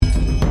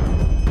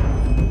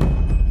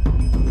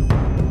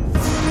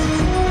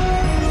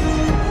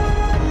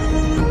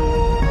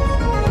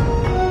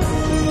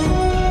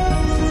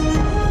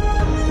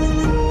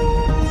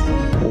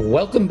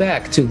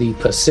back to the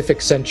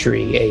Pacific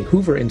Century, a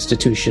Hoover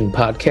Institution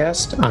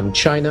podcast on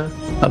China,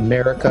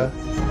 America,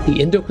 the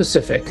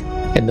Indo-Pacific,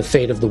 and the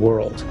fate of the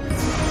world.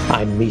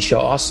 I'm Misha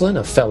Auslin,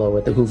 a fellow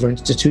at the Hoover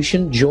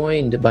Institution,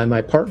 joined by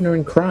my partner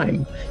in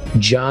crime,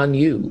 John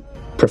Yoo,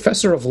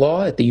 professor of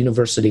law at the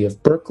University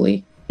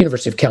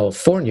of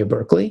California,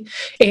 Berkeley,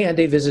 and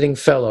a visiting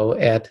fellow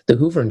at the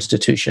Hoover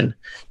Institution.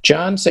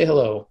 John, say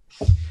hello.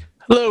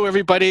 Hello,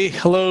 everybody.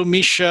 Hello,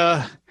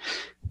 Misha.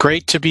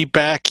 Great to be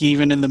back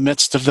even in the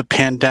midst of the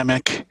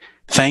pandemic.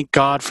 Thank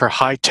God for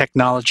high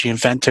technology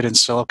invented in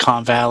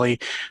Silicon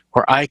Valley,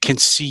 where I can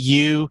see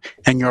you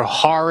and your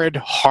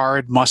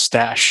horrid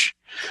mustache.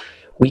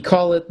 We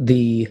call it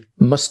the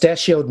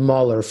mustachioed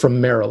Mahler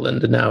from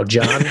Maryland now,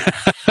 John.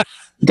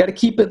 Got to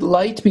keep it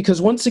light because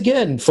once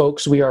again,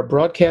 folks, we are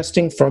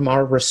broadcasting from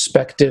our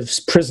respective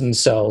prison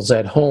cells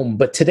at home.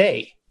 But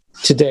today,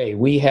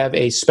 we have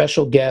a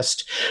special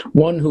guest,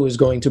 one who is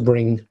going to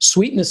bring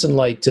sweetness and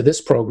light to this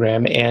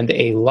program and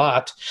a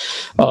lot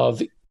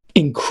of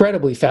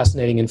incredibly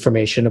fascinating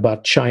information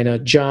about China.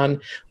 John,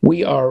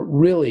 we are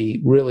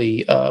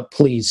really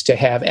pleased to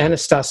have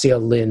Anastasia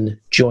Lin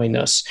join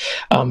us.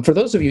 For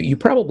those of you, you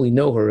probably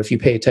know her if you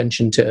pay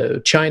attention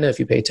to China, if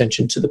you pay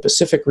attention to the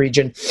Pacific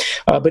region.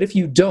 But if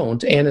you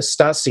don't,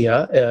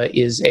 Anastasia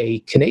is a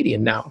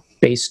Canadian now,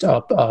 based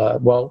up,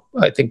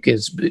 I think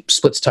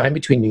splits time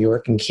between New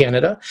York and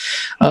Canada,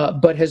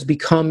 but has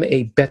become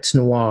a bête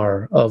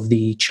noire of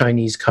the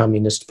Chinese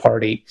Communist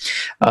Party.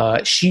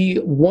 She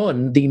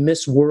won the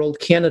Miss World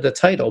Canada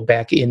title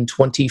back in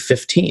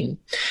 2015,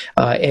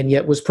 and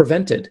yet was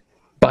prevented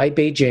by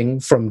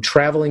Beijing from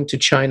traveling to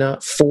China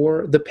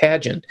for the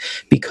pageant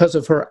because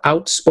of her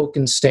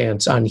outspoken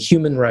stance on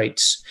human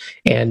rights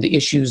and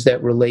issues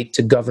that relate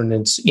to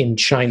governance in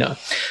China.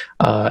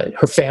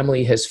 Her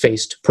family has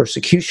faced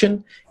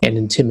persecution and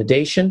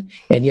intimidation,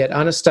 and yet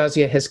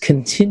Anastasia has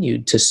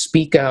continued to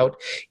speak out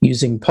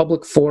using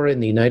public fora in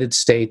the United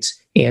States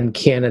and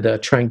Canada,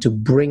 trying to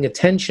bring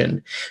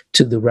attention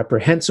to the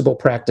reprehensible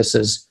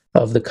practices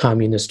of the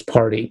Communist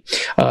Party.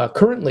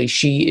 Currently,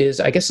 she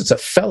is, I guess it's a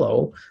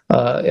fellow,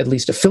 at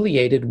least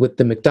affiliated with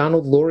the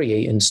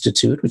Macdonald-Laurier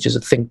Institute, which is a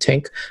think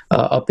tank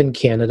up in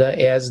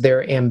Canada, as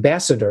their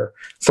ambassador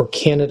for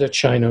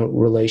Canada-China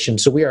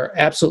relations. So we are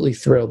absolutely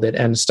thrilled that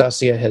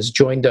Anastasia has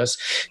joined us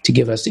to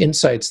give us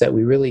insights that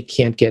we really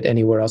can't get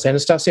anywhere else.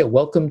 Anastasia,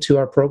 welcome to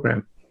our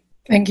program.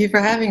 Thank you for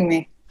having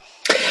me.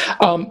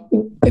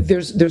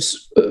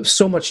 There's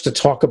so much to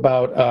talk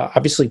about.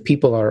 Obviously,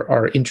 people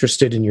are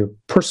interested in your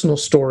personal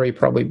story.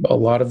 Probably a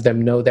lot of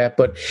them know that.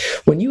 But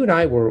when you and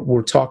I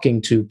were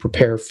talking to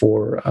prepare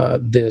for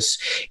this,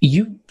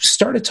 you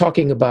started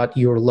talking about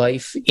your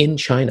life in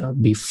China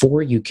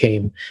before you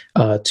came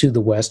to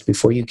the West,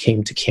 before you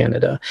came to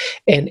Canada,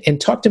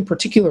 and talked in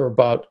particular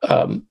about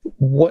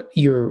what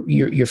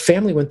your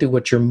family went through,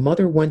 what your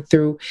mother went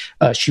through.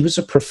 She was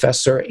a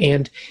professor,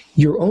 and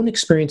your own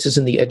experiences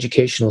in the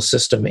educational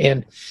system.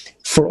 And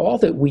for all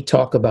that we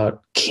talk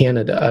about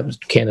Canada,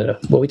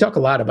 well, we talk a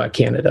lot about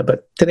Canada,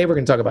 but today we're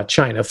going to talk about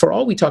China. For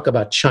all we talk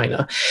about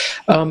China,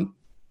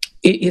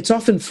 it's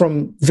often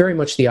from very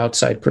much the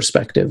outside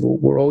perspective.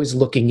 We're always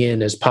looking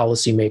in as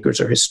policymakers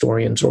or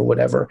historians or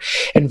whatever.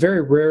 And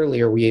very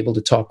rarely are we able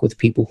to talk with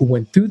people who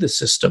went through the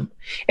system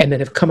and then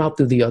have come out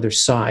through the other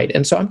side.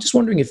 And so I'm just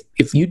wondering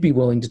if you'd be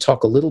willing to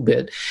talk a little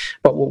bit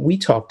about what we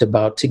talked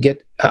about to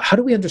get, how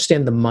do we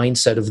understand the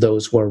mindset of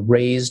those who are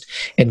raised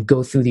and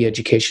go through the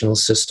educational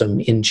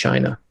system in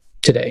China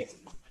today?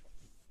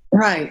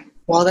 Right.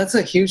 Well, that's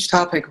a huge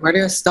topic. Where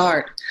do I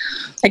start?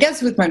 I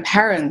guess with my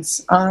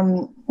parents.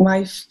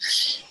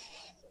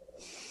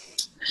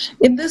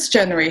 In this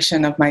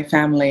generation of my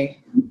family,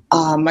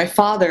 my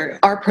father,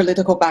 our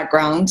political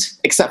background,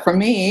 except for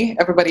me,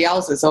 everybody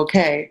else is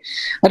okay.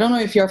 I don't know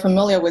if you're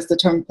familiar with the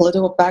term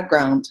political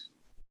background.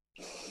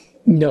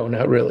 No,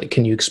 not really.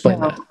 Can you explain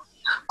that?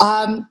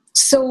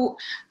 So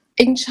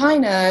in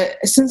China,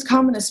 since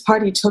Communist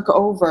Party took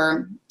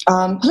over,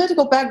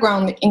 political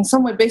background in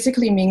some way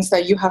basically means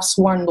that you have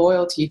sworn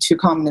loyalty to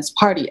Communist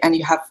Party and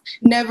you have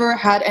never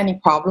had any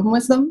problem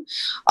with them.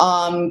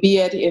 Be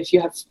it if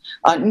you have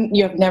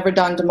never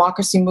done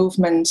democracy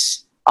movement,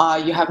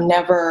 you have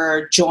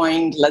never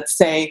joined, let's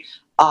say,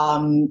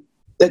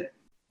 the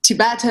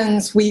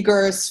Tibetans,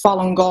 Uyghurs,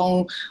 Falun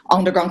Gong,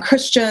 underground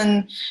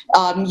Christian.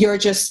 You're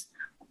just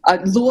a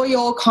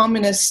loyal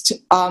communist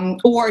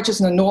or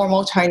just a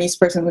normal Chinese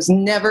person who's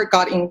never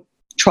got in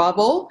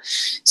trouble.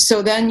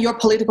 So then your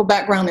political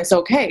background is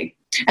okay.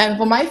 And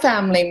for my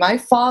family, my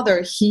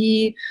father,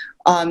 he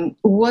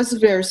was a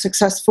very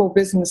successful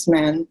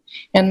businessman.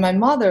 And my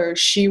mother,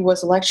 she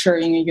was a lecturer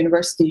in a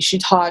university. She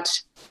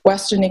taught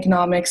Western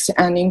economics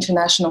and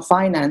international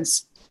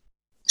finance.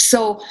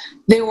 So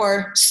they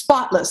were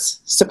spotless,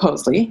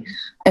 supposedly,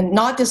 and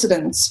not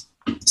dissidents.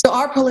 So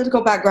our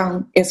political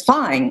background is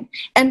fine.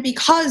 And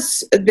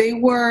because they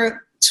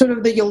were sort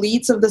of the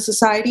elites of the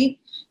society,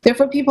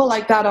 therefore people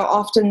like that are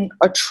often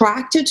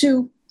attracted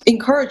to,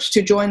 encouraged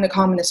to join the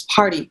Communist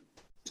Party.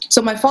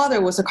 So my father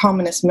was a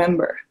communist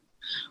member.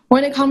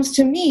 when it comes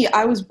to me,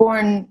 I was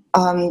born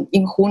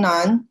in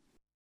Hunan,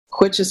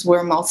 which is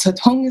where Mao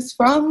Zedong is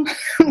from.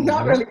 I'm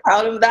not really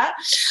proud of that.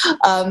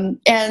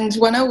 And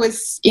when I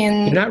was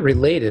in... You're not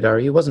related, are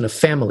you? It wasn't a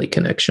family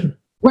connection.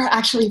 We're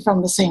actually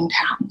from the same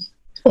town.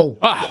 Oh,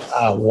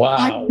 wow. Wow.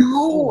 I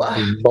know.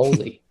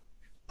 Moly.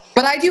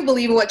 But I do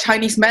believe what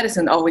Chinese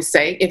medicine always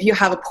say, if you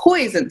have a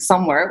poison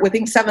somewhere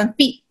within 7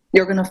 feet,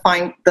 you're going to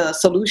find the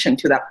solution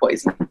to that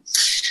poison.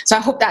 So I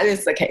hope that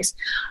is the case.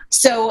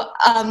 So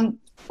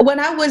when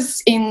I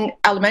was in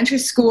elementary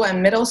school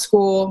and middle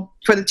school,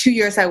 for the 2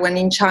 years I went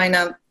in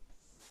China,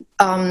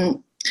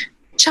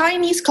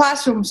 Chinese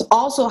classrooms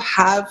also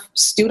have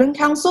student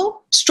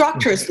council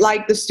structures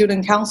like the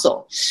student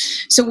council.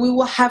 So we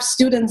will have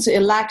students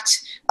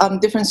elect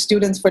different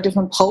students for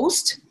different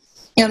posts.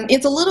 And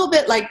it's a little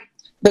bit like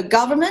the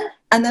government,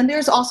 and then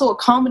there's also a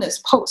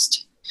communist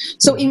post.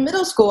 So in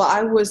middle school,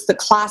 I was the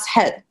class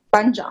head,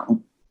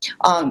 banzhang,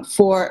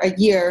 for a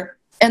year.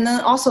 And then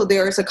also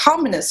there is a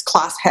communist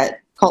class head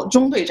called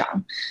中队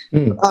长.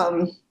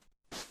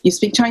 You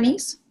speak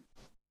Chinese?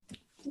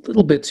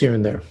 Little bits here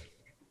and there.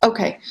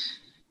 Okay.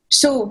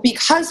 So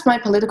because my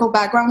political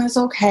background is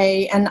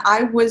okay, and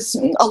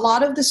a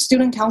lot of the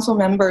student council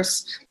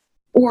members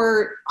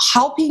were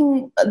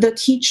helping the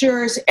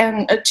teachers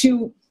and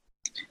to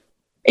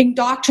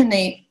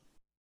indoctrinate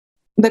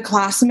the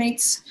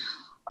classmates.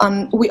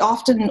 We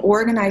often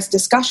organize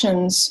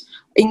discussions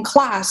in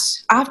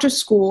class after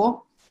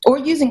school or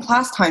using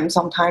class time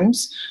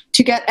sometimes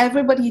to get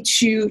everybody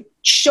to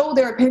show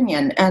their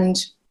opinion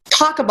and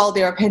talk about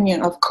their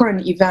opinion of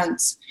current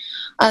events.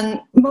 And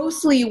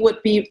mostly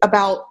would be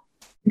about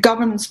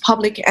government's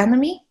public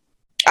enemy.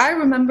 I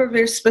remember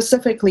very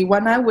specifically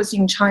when I was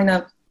in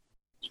China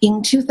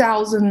in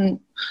 2000,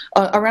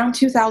 around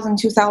 2000,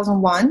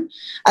 2001.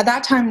 At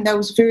that time, that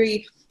was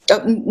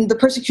the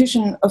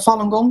persecution of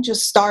Falun Gong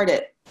just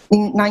started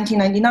in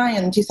 1999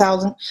 and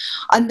 2000.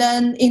 And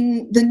then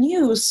in the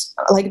news,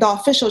 like the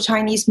official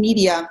Chinese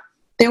media,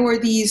 there were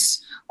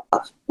these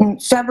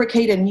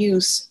fabricated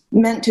news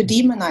meant to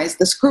demonize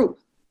this group.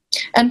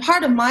 And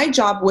part of my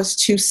job was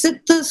to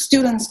sit the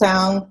students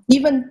down.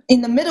 Even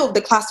in the middle of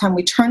the class time,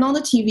 we turn on the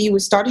TV, we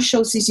start to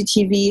show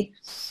CCTV,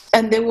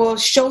 and they will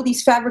show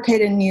these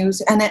fabricated news,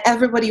 and then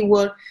everybody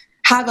will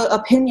have an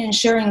opinion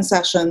sharing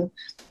session.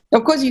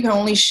 Of course, you can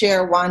only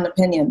share one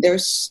opinion.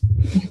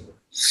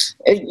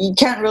 You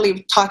can't really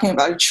be talking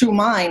about a true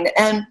mind.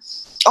 And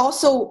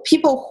also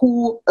people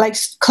who, like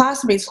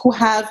classmates who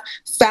have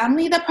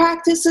family that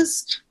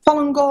practices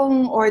Falun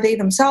Gong, or they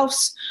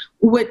themselves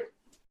would...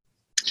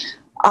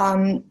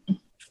 I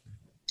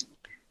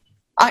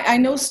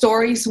know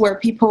stories where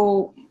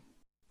people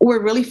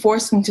were really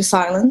forced into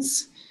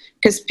silence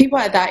because people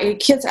at that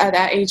age, kids at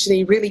that age,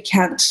 they really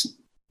can't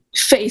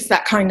face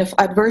that kind of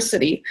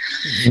adversity.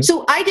 Mm-hmm.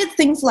 So I did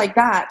things like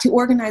that to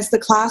organize the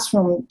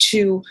classroom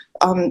to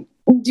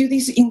do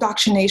these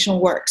indoctrination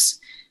works.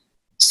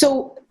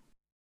 So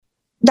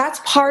that's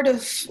part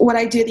of what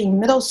I did in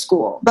middle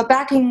school. But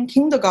back in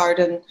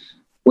kindergarten,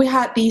 we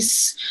had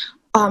these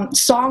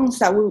songs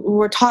that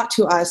were taught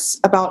to us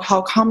about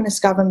how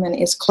communist government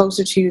is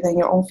closer to you than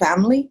your own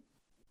family,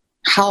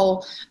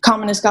 how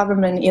communist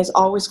government is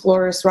always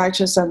glorious,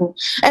 righteous, and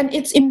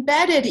it's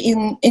embedded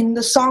in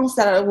the songs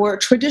that were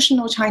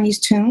traditional Chinese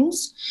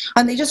tunes,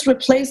 and they just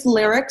replaced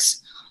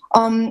lyrics,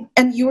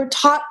 and you were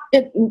taught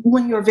it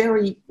when you're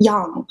very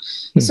young.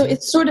 Mm-hmm. So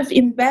it's sort of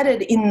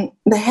embedded in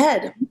the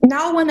head.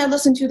 Now when I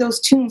listen to those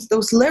tunes,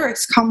 those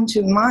lyrics come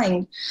to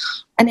mind,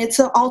 and it's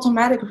an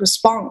automatic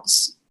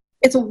response.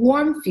 It's a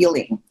warm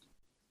feeling.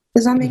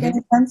 Does that make any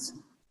sense?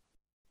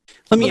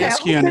 Let me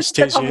ask you,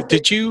 Anastasia,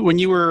 did you, when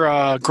you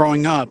were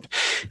growing up,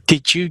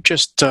 did you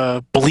just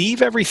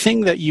believe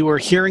everything that you were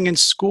hearing in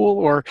school?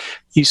 Or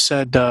you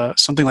said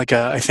something like,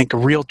 I think, a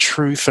real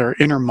truth or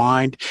inner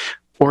mind?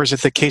 Or is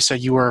it the case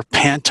that you were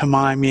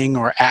pantomiming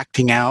or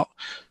acting out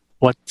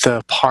what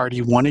the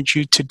party wanted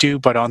you to do,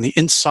 but on the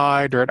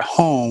inside or at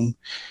home,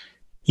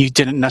 you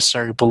didn't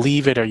necessarily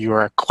believe it, or you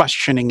were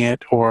questioning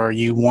it, or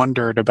you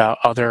wondered about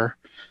other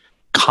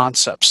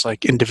concepts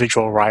like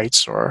individual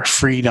rights or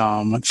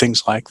freedom and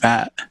things like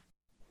that?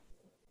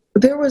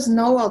 There was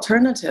no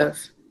alternative.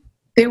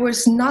 There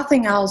was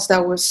nothing else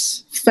that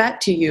was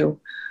fed to you.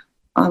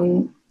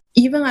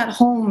 Even at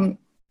home,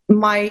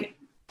 my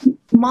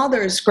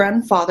mother's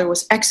grandfather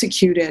was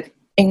executed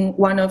in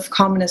one of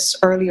communists'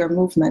 earlier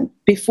movement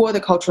before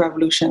the Cultural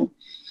Revolution.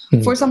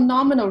 For some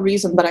nominal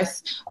reason, but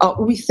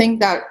we think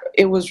that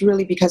it was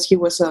really because he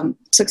was a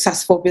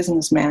successful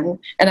businessman.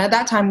 And at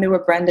that time, they were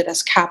branded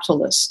as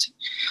capitalist.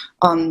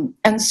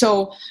 And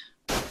so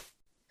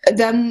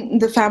then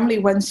the family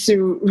went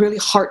through really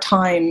hard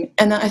time.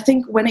 And I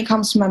think when it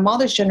comes to my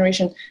mother's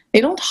generation,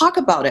 they don't talk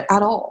about it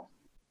at all.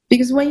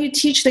 Because when you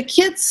teach the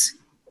kids,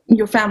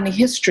 your family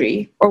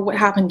history or what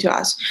happened to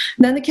us.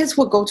 Then the kids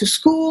would go to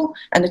school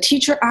and the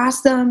teacher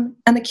asks them,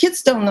 and the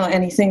kids don't know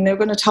anything. They're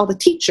going to tell the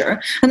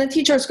teacher, and the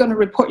teacher is going to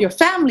report your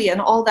family and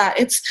all that.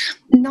 It's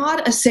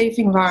not a safe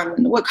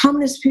environment. What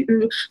Communist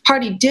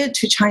Party did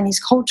to Chinese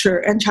culture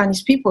and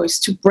Chinese people is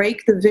to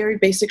break the very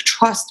basic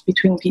trust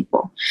between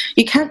people.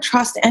 You can't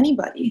trust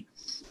anybody.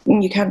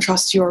 You can't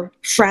trust your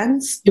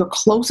friends, your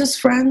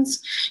closest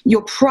friends.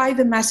 Your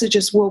private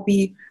messages will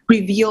be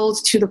revealed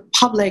to the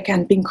public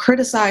and being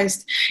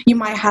criticized. You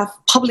might have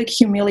public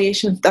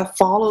humiliations that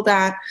follow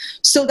that.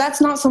 So that's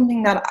not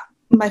something that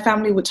my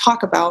family would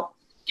talk about.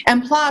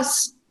 And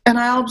plus, and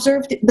I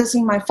observed this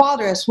in my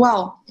father as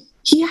well,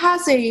 he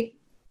has this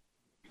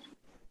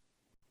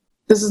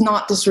is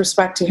not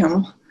disrespect to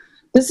him,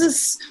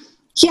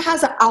 he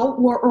has an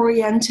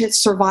outward-oriented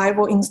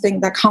survival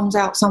instinct that comes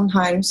out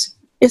sometimes,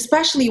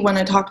 especially when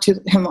I talk to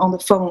him on the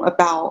phone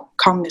about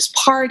Communist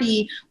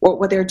Party or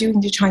what they're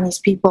doing to Chinese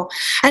people.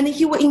 And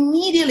he will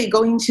immediately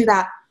go into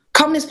that,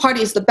 Communist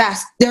Party is the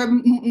best. They're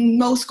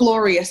most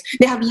glorious.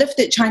 They have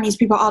lifted Chinese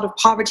people out of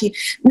poverty.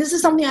 This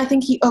is something I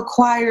think he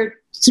acquired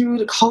through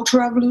the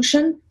Cultural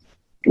Revolution,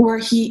 where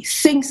he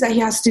thinks that he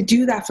has to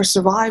do that for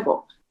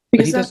survival,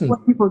 because that's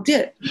what people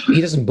did.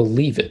 He doesn't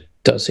believe it,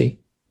 does he?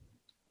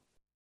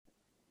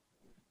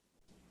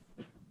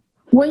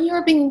 When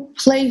you're being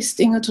placed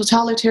in a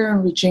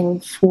totalitarian regime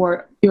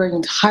for your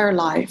entire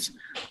life,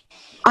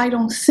 I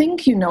don't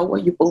think you know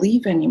what you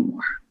believe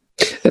anymore.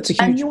 That's a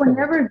huge and you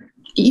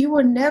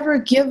were never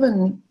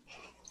given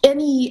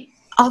any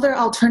other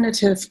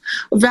alternative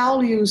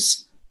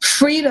values,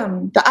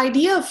 freedom. The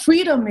idea of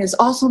freedom is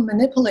also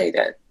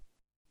manipulated.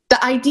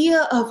 The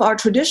idea of our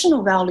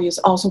traditional values is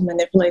also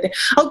manipulated.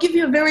 I'll give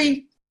you a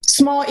very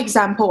small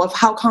example of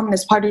how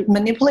Communist Party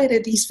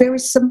manipulated these very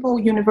simple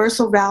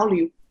universal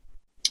values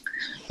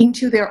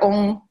into their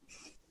own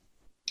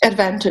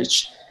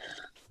advantage.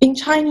 In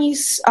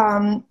Chinese,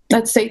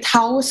 let's say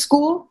Taoist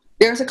school,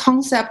 there's a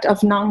concept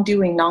of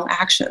non-doing,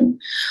 non-action.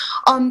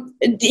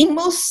 In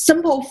most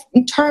simple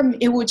term,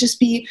 it would just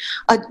be,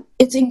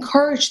 it's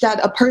encouraged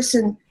that a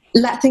person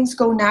let things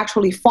go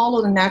naturally,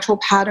 follow the natural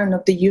pattern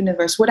of the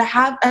universe.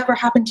 Whatever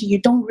happened to you,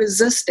 don't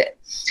resist it.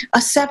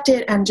 Accept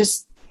it and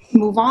just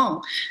move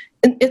on.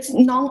 It's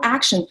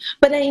non-action.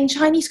 But in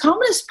Chinese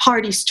Communist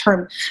Party's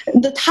term,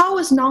 the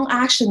Taoist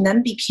non-action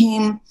then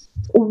became,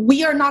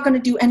 we are not going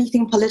to do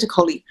anything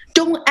politically.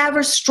 Don't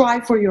ever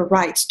strive for your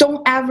rights.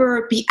 Don't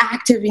ever be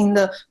active in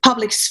the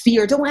public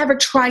sphere. Don't ever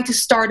try to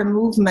start a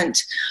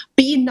movement.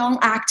 Be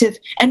non-active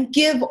and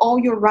give all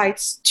your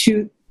rights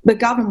to the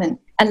government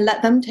and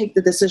let them take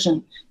the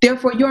decision.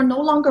 Therefore, you're no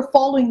longer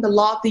following the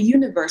law of the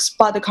universe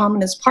by the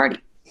Communist Party.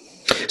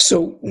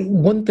 So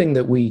one thing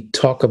that we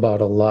talk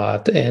about a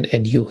lot,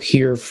 and you'll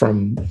hear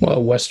from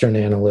Western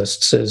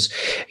analysts, is,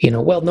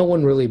 well, no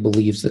one really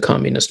believes the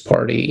Communist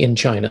Party in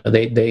China.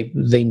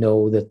 They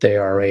know that they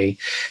are a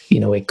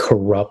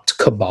corrupt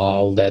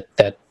cabal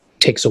that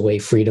takes away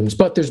freedoms,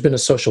 but there's been a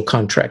social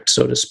contract,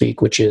 so to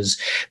speak, which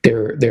is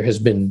there has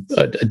been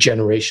a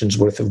generation's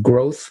worth of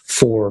growth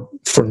for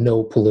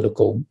no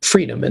political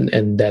freedom,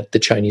 and that the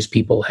Chinese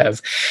people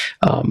have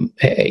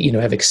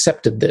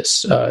accepted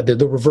this.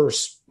 The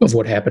reverse of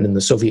what happened in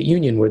the Soviet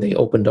Union, where they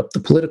opened up the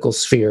political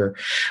sphere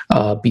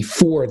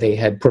before they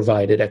had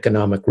provided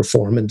economic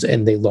reform,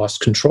 and they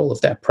lost control of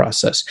that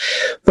process.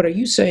 But are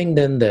you saying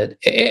then that,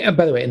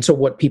 by the way, and so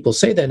what people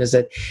say then is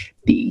that,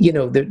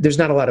 there's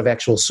not a lot of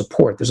actual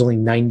support. There's only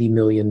 90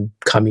 million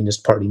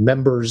Communist Party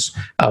members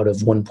out of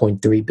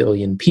 1.3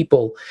 billion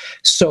people.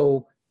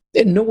 So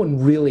no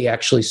one really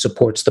actually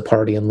supports the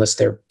party unless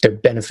they're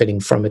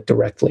benefiting from it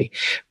directly.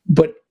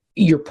 But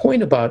your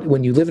point about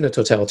when you live in a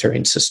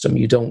totalitarian system,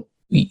 you don't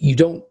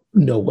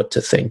know what to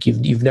think.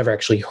 You've never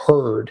actually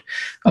heard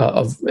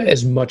of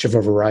as much of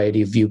a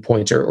variety of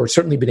viewpoints, or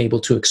certainly been able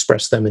to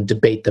express them and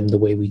debate them the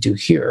way we do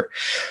here.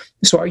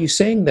 So are you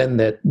saying then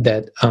that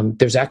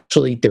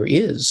there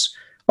is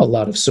a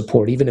lot of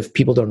support, even if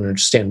people don't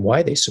understand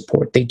why they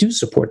do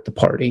support the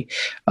party,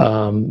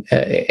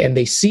 and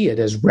they see it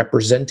as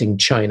representing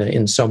China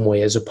in some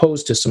way, as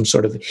opposed to some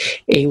sort of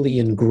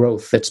alien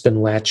growth that's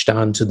been latched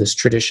onto this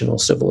traditional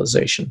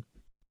civilization?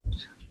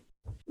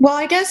 Well,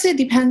 I guess it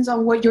depends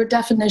on what your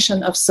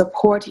definition of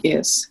support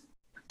is.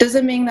 Does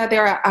it mean that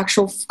they're an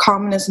actual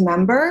communist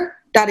member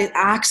that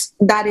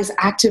is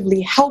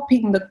actively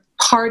helping the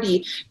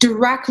party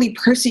directly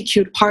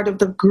persecute part of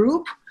the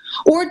group?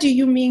 Or do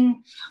you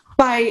mean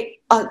by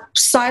a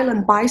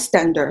silent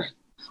bystander,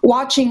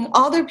 watching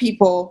other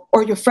people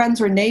or your friends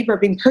or neighbor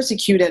being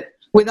persecuted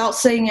without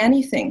saying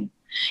anything?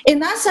 In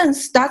that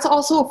sense, that's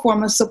also a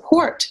form of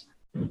support.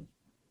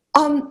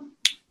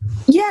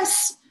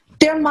 Yes,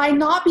 there might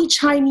not be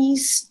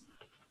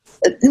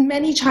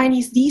many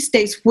Chinese these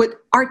days would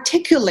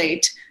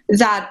articulate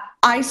that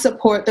I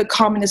support the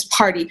Communist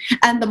Party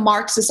and the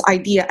Marxist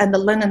idea and the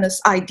Leninist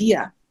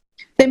idea.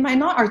 They might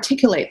not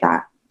articulate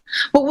that.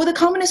 But what the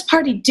Communist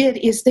Party did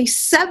is they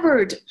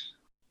severed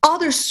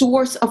other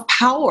source of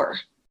power.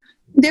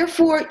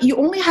 Therefore, you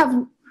only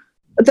have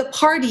the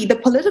party, the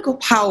political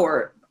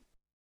power,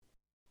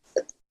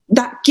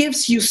 that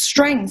gives you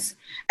strength,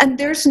 and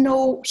there's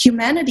no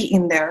humanity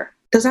in there.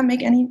 Does that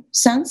make any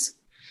sense?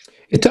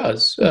 It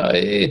does.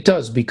 It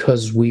does,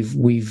 because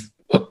we've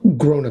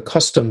grown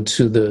accustomed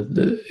to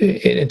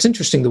it's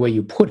interesting the way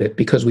you put it,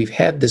 because we've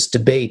had this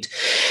debate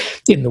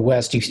in the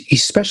West,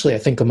 especially I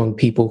think among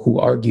people who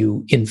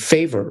argue in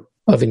favor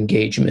of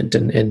engagement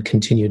and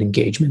continued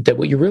engagement, that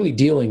what you're really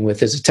dealing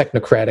with is a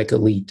technocratic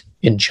elite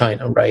in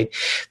China, right?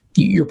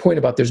 Your point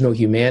about there's no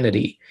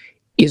humanity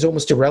is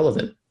almost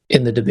irrelevant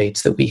in the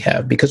debates that we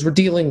have, because we're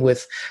dealing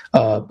with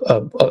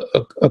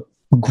a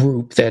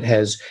group that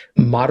has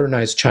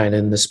modernized China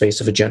in the space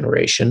of a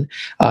generation,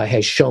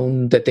 has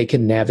shown that they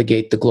can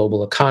navigate the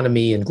global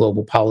economy and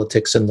global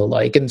politics and the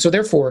like. And so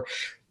therefore,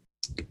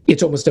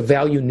 it's almost a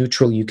value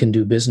neutral, you can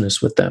do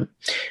business with them.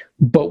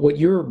 But what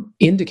you're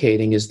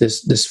indicating is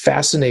this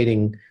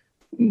fascinating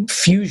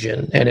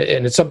fusion, and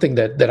it's something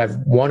that I've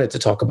wanted to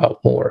talk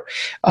about more,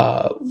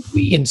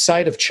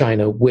 inside of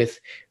China, with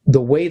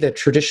the way that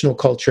traditional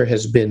culture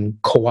has been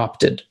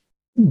co-opted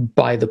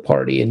by the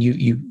party. And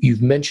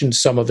you've mentioned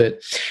some of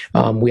it.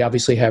 We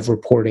obviously have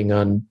reporting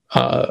on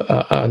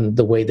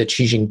the way that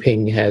Xi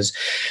Jinping has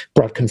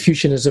brought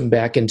Confucianism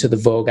back into the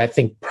vogue. I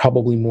think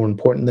probably more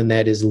important than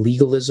that is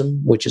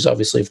legalism, which is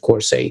obviously, of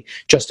course, a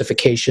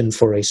justification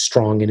for a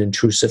strong and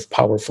intrusive,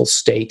 powerful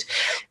state.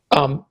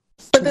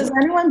 But does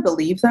anyone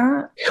believe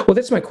that? Well,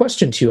 that's my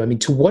question to you. I mean,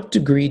 to what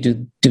degree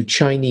do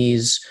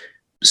Chinese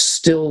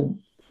still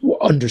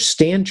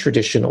understand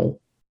traditional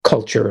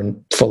culture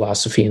and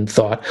philosophy and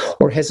thought,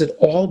 or has it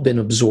all been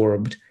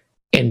absorbed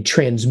and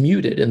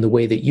transmuted in the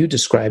way that you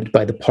described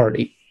by the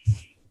party?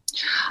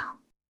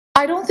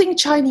 I don't think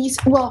Chinese,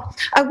 well,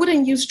 I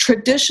wouldn't use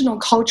traditional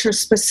culture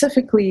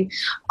specifically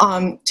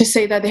to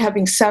say that they have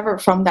been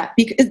severed from that,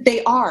 because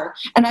they are.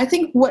 And I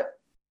think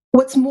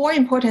what's more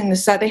important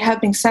is that they have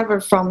been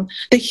severed from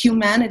the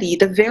humanity,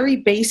 the very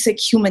basic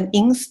human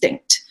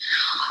instinct.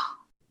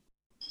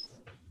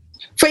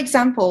 For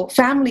example,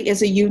 family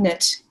is a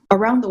unit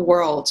around the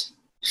world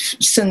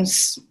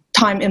since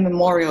time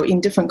immemorial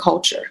in different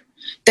culture,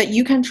 that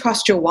you can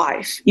trust your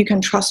wife, you can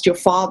trust your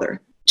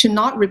father to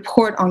not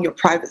report on your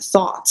private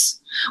thoughts.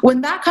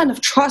 When that kind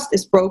of trust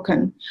is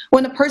broken,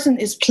 when a person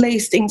is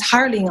placed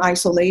entirely in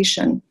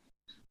isolation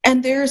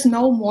and there's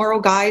no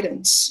moral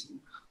guidance,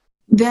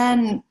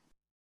 then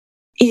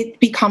it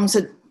becomes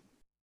a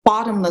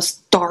bottomless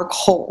dark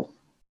hole.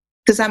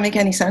 Does that make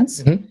any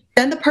sense? Mm-hmm.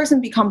 Then the person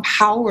becomes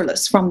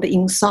powerless from the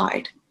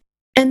inside.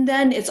 And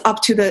then it's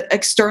up to the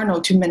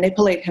external to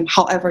manipulate him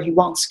however he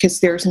wants,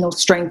 because there's no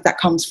strength that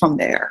comes from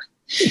there.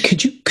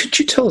 Could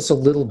you tell us a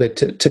little bit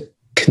to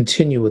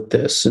continue with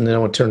this, and then I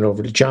want to turn it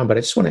over to John, but I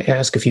just want to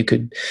ask if you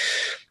could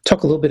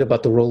talk a little bit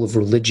about the role of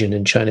religion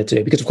in China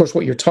today, because of course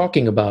what you're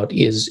talking about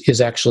is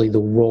actually the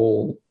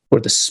role or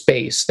the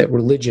space that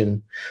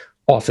religion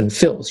often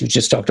fills. You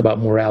just talked about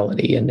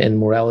morality, and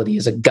morality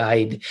is a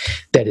guide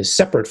that is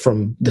separate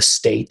from the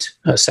state,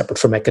 separate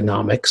from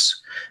economics.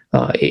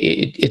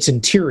 It's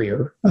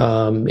interior,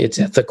 it's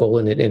ethical,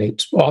 and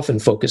it's often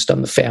focused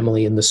on the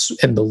family and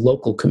the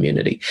local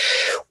community.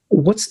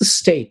 What's the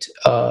state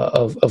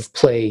of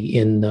play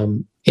in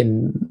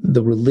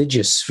the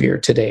religious sphere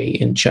today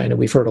in China?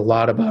 We've heard a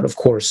lot about, of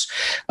course,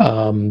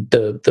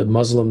 the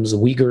Muslims, the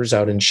Uyghurs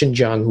out in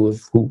Xinjiang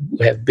who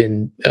have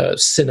been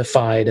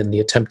sinified, and the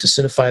attempt to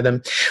sinify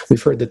them.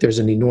 We've heard that there's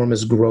an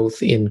enormous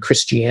growth in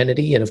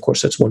Christianity, and of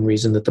course that's one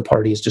reason that the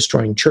party is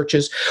destroying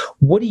churches.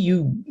 What do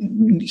you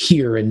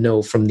hear and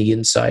know from the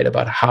inside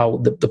about how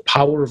the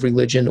power of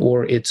religion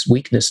or its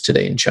weakness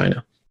today in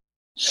China?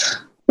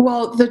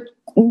 Well, the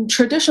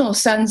traditional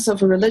sense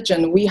of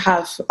religion, we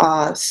have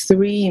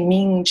three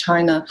main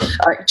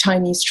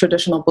Chinese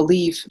traditional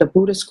belief: the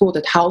Buddhist school,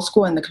 the Tao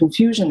school, and the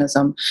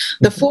Confucianism.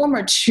 The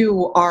former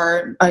two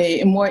are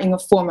more in a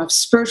form of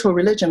spiritual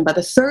religion, but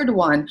the third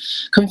one,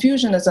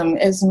 Confucianism,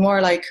 is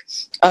more like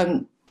a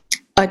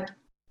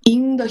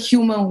in the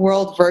human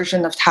world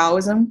version of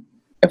Taoism,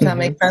 if that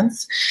makes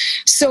sense.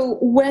 So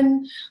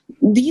when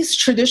these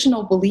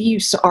traditional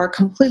beliefs are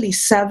completely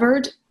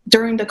severed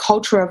during the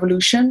Cultural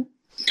Revolution,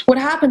 what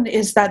happened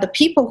is that the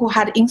people who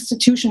had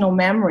institutional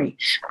memory,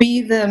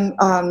 be them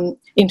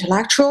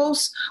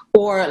intellectuals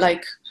or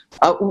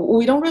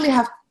we don't really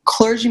have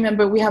clergymen,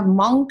 but we have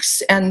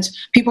monks, and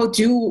people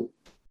do,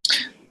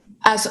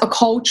 as a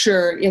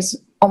culture,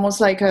 is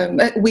almost like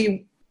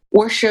we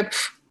worship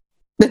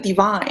the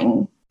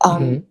divine.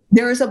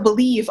 There is a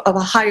belief of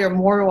a higher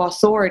moral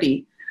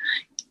authority.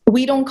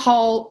 We don't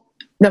call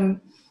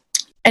them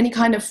any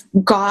kind of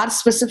God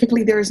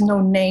specifically. There is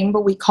no name,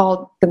 but we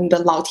call them the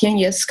Lao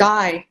Tianye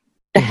sky,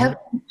 the heaven.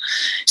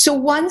 So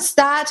once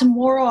that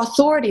moral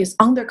authority is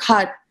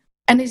undercut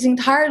and is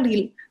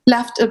entirely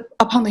left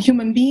upon the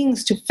human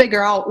beings to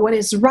figure out what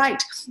is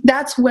right,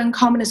 that's when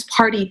Communist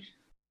Party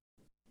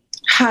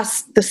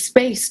has the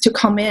space to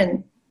come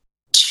in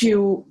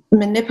to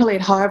manipulate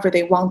however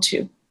they want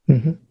to.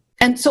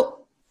 And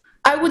so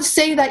I would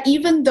say that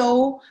even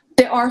though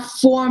there are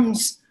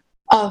forms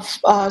of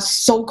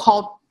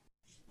so-called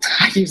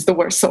I use the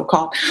word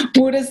so-called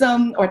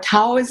Buddhism or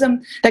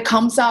Taoism that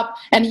comes up,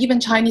 and even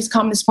Chinese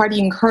Communist Party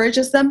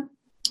encourages them.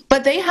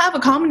 But they have a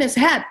communist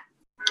head,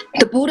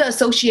 the Buddha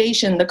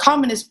Association, the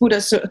Communist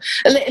Buddha,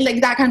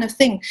 like that kind of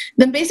thing.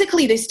 Then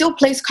basically they still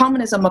place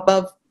communism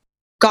above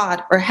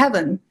God or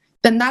heaven.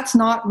 Then that's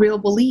not real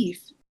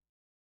belief.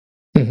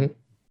 Mm-hmm.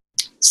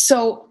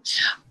 So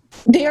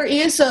there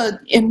is an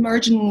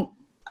emerging,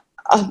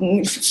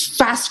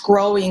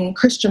 fast-growing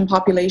Christian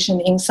population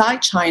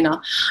inside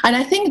China. And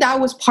I think that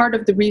was part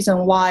of the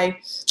reason why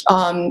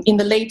in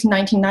the late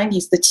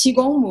 1990s, the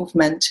Qigong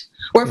movement,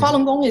 where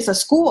Falun Gong is a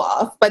school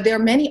of, but there are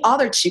many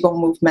other Qigong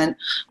movement.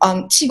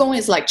 Qigong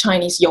is like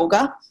Chinese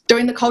yoga.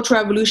 During the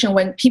Cultural Revolution,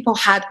 when people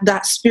had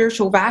that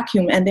spiritual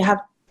vacuum and they have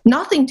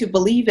nothing to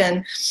believe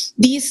in,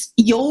 these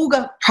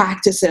yoga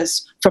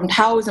practices from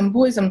Taoism,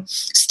 Buddhism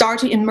start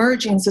to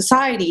emerge in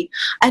society.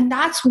 And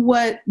that's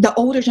what the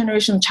older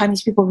generation of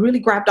Chinese people really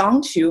grabbed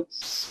onto.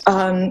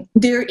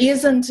 There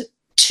isn't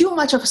too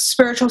much of a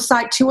spiritual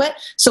side to it,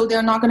 so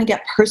they're not going to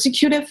get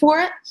persecuted for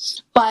it,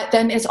 but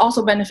then it's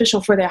also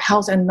beneficial for their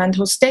health and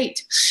mental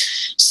state.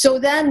 So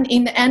then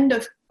in the end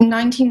of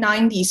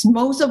 1990s,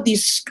 most of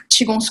these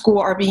Qigong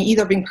schools are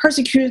either being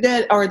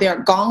persecuted or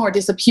they're gone or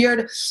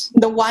disappeared.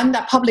 The one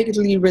that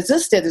publicly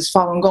resisted is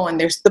Falun Gong,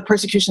 and the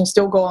persecution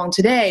still go on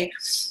today.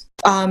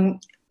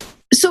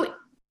 So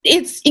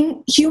it's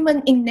in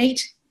human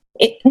innate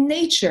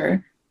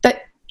nature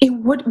that it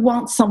would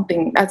want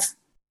something that's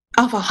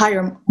of a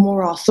higher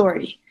moral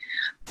authority.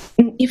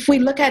 If we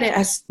look at it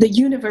as the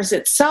universe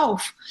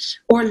itself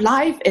or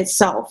life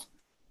itself,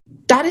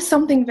 that is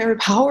something very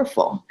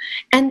powerful.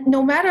 And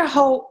no matter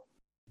how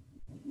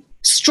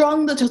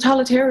strong the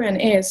totalitarian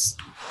is,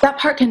 that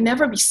part can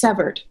never be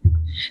severed.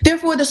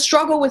 Therefore, the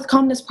struggle with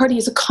Communist Party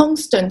is a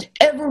constant,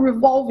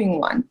 ever-evolving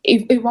one.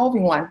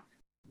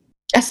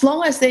 As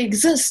long as they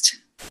exist,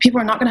 people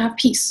are not going to have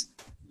peace.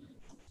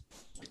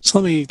 So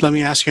let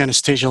me ask you,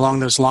 Anastasia, along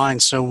those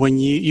lines. So when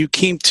you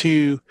came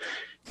to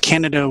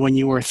Canada when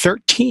you were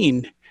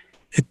 13,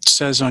 it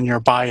says on your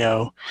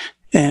bio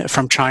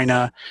from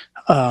China,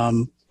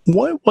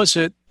 what was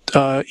it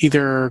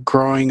either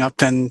growing up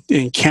then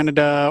in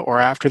Canada or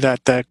after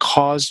that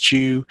caused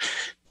you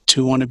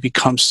to want to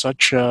become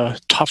such a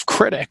tough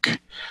critic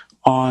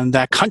on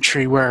that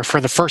country where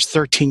for the first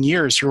 13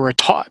 years you were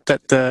taught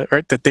that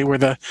they were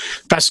the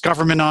best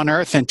government on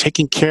earth and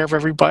taking care of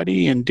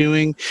everybody and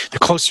they're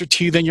closer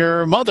to you than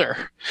your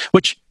mother,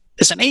 which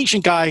as an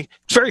Asian guy,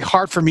 it's very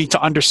hard for me to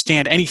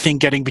understand anything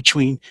getting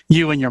between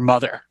you and your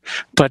mother.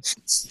 But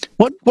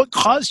what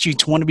caused you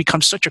to want to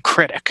become such a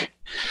critic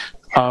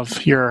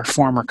of your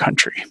former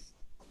country?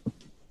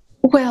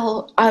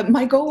 Well,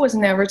 my goal was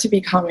never to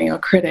becoming a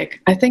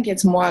critic. I think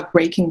it's more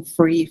breaking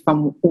free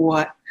from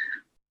what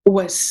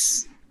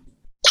was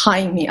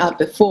tying me up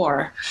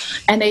before.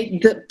 And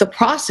the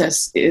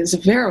process is a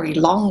very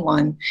long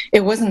one.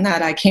 It wasn't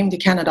that I came to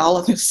Canada all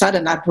of a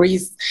sudden, I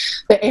breathed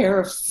the air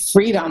of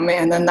freedom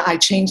and then I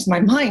changed my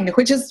mind,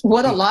 which is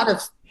what a lot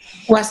of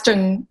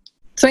Western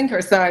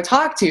thinkers that I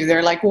talk to,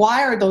 they're like,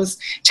 why are those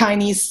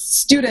Chinese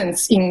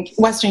students in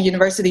Western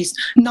universities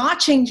not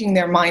changing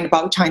their mind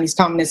about Chinese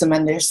communism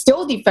and they're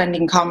still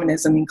defending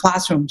communism in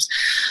classrooms?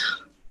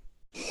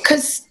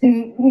 Because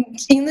in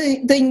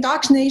the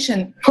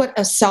indoctrination put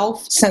a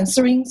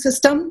self-censoring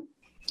system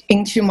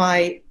into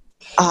my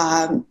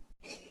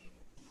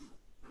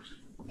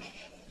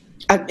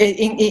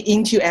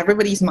into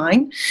everybody's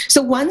mind.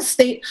 So once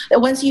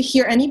you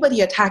hear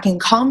anybody attacking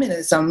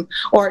communism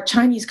or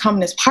Chinese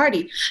Communist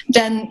Party,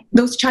 then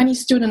those Chinese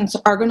students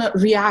are going to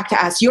react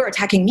as, you're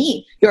attacking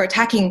me, you're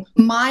attacking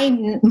my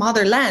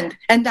motherland,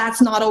 and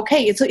that's not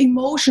okay. It's an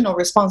emotional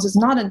response, it's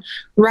not a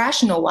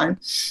rational one.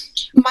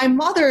 My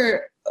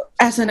mother,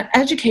 as an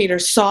educator,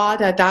 saw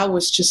that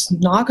was just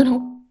not going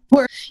to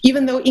work,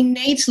 even though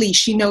innately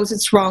she knows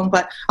it's wrong,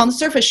 but on the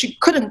surface she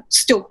couldn't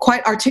still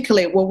quite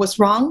articulate what was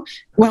wrong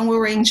when we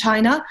were in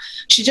China.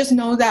 She just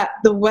knows that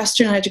the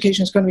Western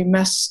education is going to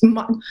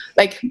be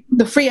like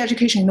the free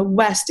education in the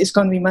West is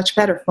going to be much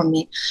better for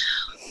me.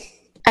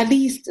 At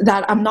least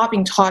that I'm not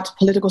being taught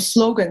political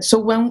slogans. So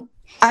when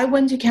I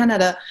went to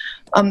Canada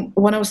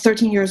when I was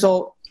 13 years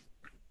old,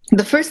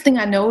 the first thing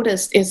I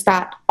noticed is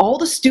that all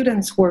the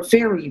students were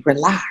very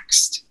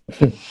relaxed,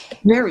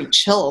 very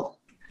chill.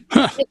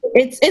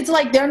 It's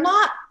like they're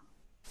not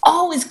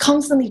always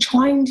constantly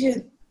trying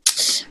to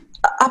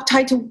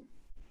uptight to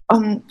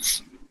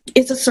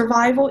it's a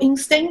survival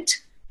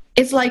instinct.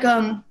 It's like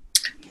a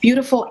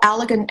beautiful,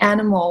 elegant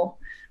animal.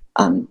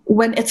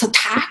 When it's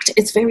attacked,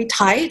 it's very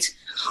tight,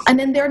 and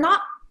then they're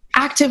not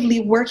actively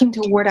working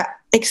toward an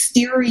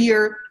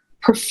exterior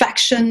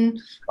perfection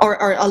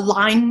or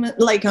alignment,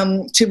 like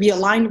to be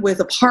aligned with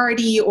a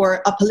party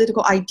or a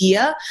political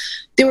idea.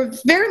 They were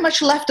very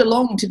much left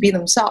alone to be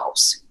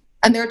themselves.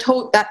 And they're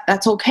told that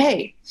that's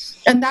okay.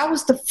 And that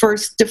was the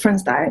first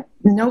difference that I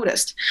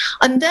noticed.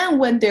 And then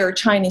when they're a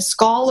Chinese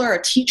scholar, a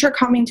teacher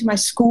coming to my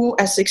school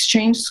as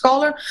exchange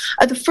scholar,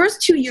 the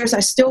first 2 years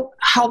I still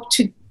helped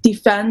to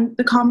defend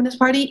the Communist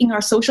Party in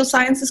our social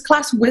sciences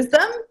class with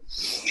them.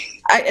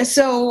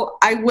 So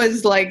I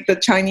was like the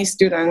Chinese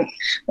student,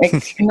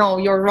 like, no,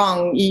 you're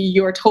wrong.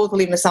 You're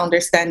totally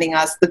misunderstanding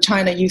us. The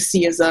China you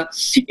see is a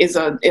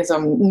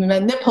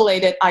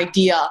manipulated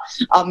idea.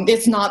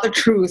 It's not the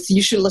truth.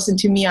 You should listen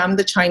to me. I'm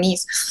the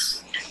Chinese.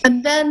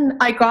 And then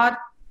I got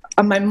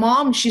my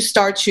mom. She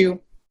started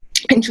to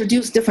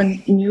introduce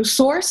different news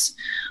source.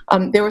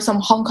 There was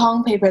some Hong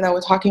Kong paper that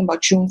were talking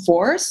about June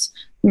 4th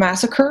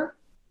massacre,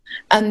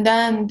 and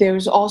then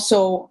there's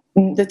also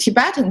the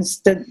Tibetans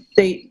that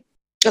they.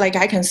 Like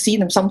I can see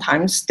them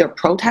sometimes, their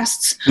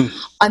protests.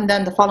 And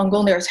then the Falun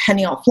Gong, there's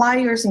handing out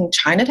flyers in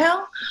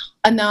Chinatown.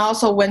 And I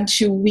also went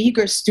to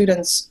Uyghur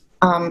students'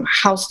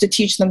 house to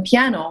teach them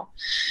piano.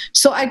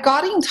 So I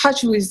got in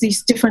touch with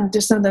these different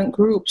dissident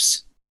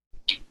groups.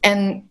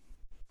 And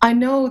I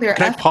know they're...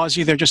 Can I pause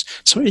you there?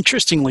 Just so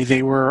interestingly,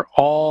 they were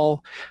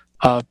all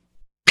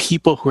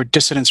people who were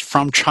dissidents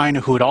from China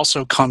who had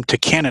also come to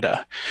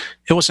Canada.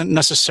 It wasn't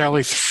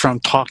necessarily from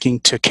talking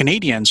to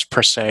Canadians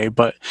per se,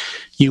 but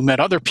you met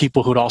other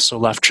people who'd also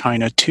left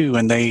China too,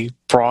 and they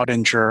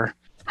broadened your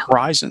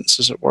horizons,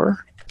 as it were.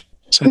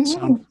 Does that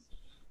sound...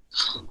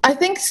 I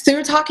think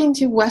through talking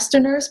to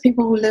Westerners,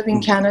 people who live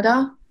in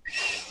Canada,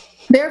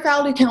 their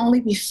value can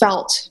only be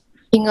felt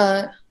in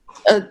a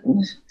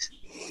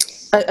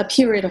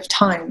period of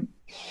time.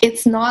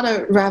 It's not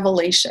a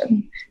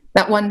revelation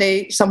that one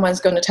day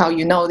someone's going to tell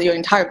you, no, your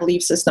entire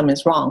belief system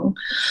is wrong.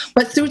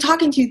 But through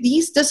talking to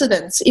these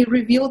dissidents, it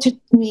revealed to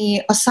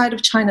me a side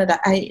of China that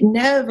I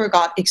never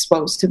got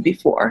exposed to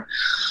before.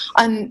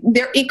 And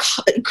it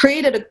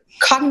created a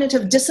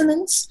cognitive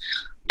dissonance,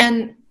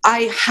 and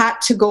I had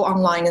to go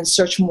online and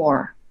search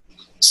more.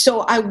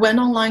 So I went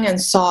online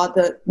and saw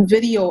the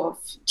video of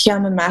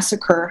Tiananmen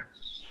massacre,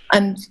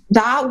 and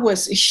that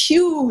was a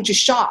huge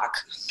shock.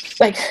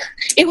 Like,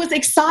 it was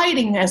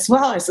exciting as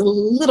well as a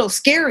little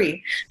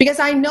scary, because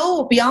I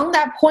know beyond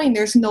that point,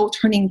 there's no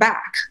turning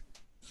back.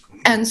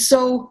 And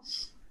so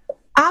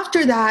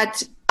after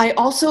that, I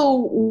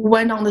also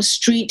went on the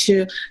street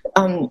to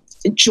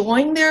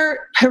join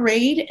their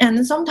parade.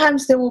 And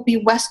sometimes there will be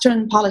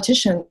Western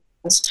politicians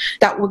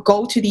that would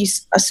go to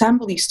these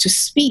assemblies to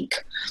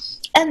speak.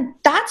 And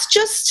that's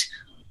just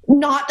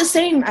not the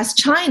same as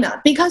China,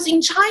 because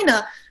in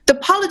China, the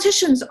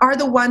politicians are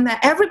the one that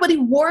everybody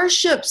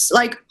worships,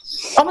 like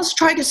almost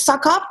try to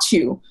suck up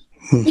to,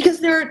 because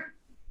they're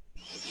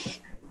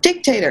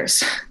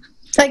dictators.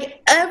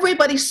 Like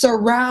everybody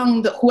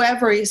surround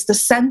whoever is the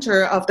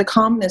center of the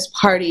Communist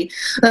Party,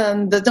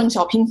 the Deng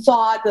Xiaoping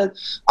thought, the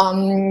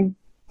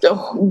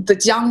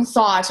Jiang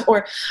thought,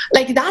 or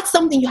like that's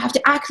something you have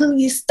to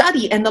actively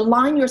study and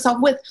align yourself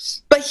with.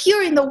 But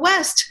here in the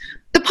West,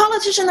 the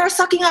politicians are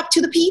sucking up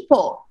to the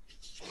people.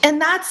 And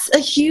that's a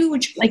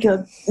huge, like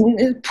a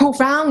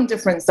profound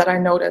difference that I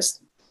noticed.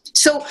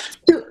 So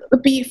to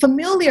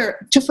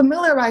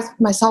familiarize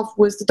myself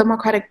with the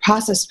democratic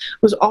process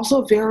was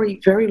also a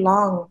very, very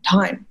long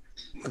time.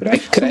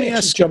 Could I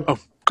ask? Jump? Oh,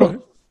 go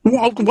ahead.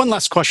 Well, one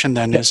last question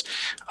then is,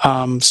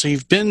 so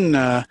you've been,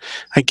 I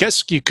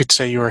guess you could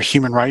say you're a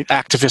human rights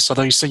activist,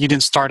 although you said you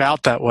didn't start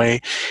out that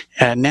way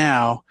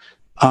now.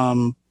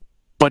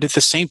 But at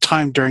the same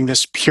time, during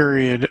this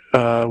period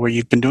where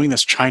you've been doing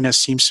this, China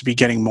seems to be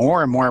getting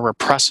more and more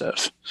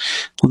repressive,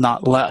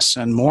 not less,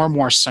 and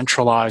more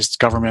centralized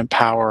government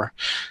power,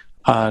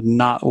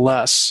 not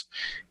less.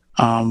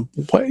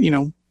 What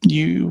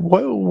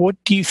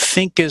do you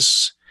think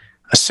is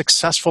a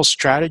successful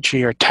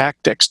strategy or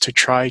tactics to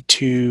try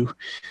to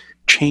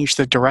change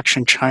the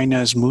direction China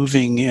is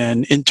moving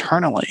in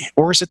internally?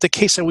 Or is it the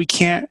case that we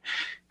can't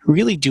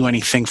really do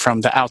anything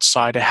from the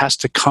outside? It has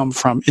to come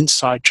from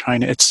inside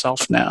China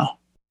itself now.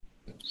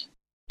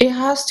 It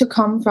has to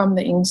come from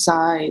the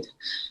inside.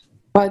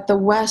 But the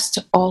West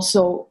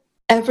also,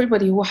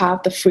 everybody who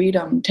have the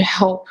freedom to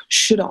help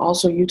should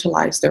also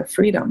utilize their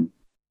freedom.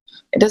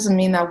 It doesn't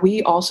mean that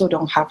we also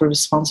don't have a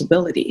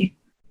responsibility.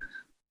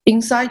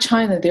 Inside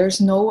China,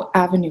 there's no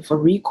avenue for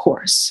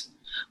recourse.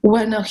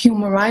 When a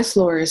human rights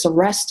lawyer is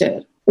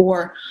arrested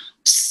or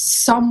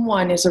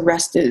someone is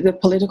arrested, the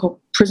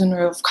political prisoner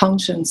of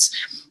conscience,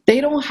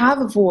 they don't have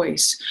a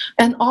voice.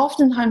 And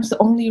oftentimes the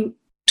only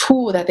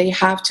tool that they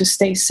have to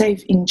stay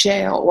safe in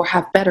jail or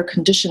have better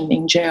condition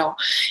in jail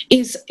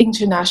is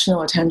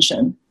international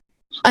attention.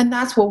 And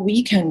that's what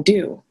we can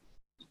do.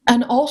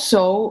 And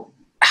also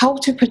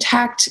help to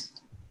protect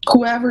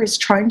whoever is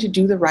trying to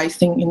do the right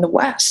thing in the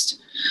West.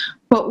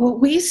 But what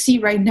we see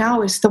right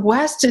now is the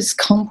West is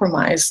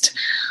compromised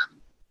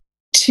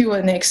to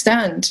an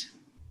extent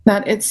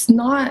that it's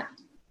not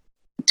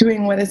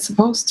doing what it's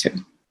supposed to.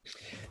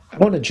 I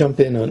want to jump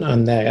in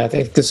on that. I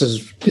think this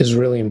is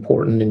really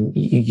important, and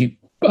you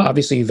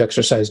obviously you've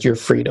exercised your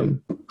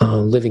freedom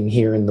living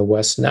here in the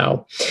West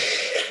now.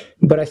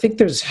 But I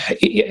think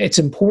it's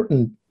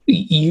important.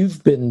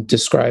 You've been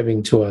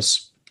describing to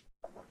us,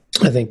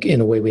 I think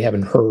in a way we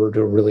haven't heard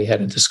or really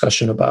had a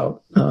discussion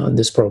about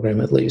this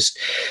program, at least,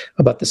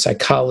 about the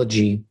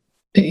psychology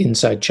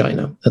inside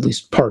China, at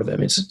least part of it. I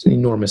mean, it's an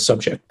enormous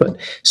subject, but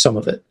some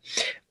of it.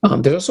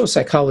 There's also a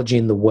psychology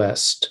in the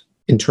West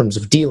in terms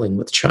of dealing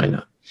with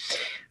China.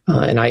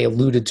 And I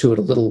alluded to it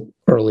a little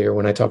earlier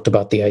when I talked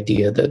about the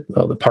idea that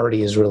the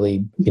party is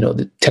really,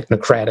 the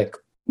technocratic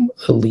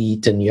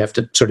elite, and you have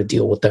to sort of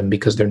deal with them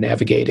because they're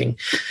navigating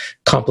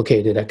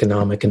complicated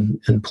economic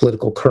and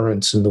political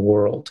currents in the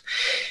world.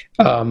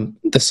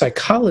 The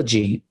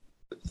psychology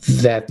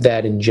that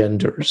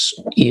engenders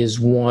is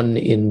one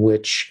in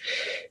which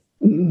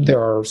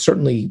there are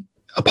certainly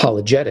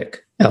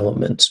apologetic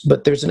elements,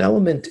 but there's an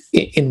element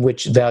in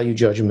which value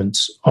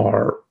judgments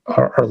are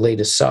laid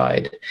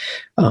aside,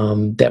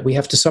 that we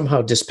have to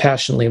somehow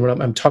dispassionately, and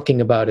what I'm talking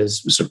about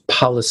is sort of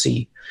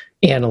policy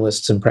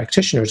analysts and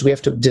practitioners, we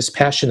have to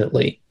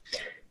dispassionately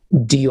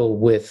deal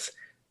with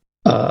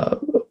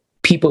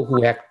people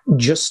who act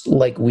just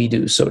like we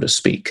do, so to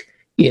speak,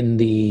 in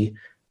the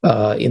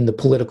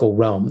political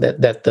realm,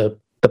 that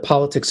the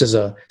politics is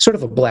a sort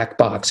of a black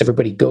box.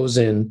 Everybody goes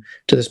in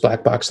to this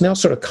black box and they'll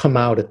sort of come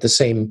out at the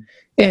same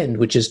end,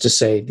 which is to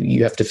say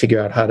you have to figure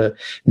out how to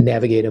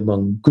navigate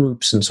among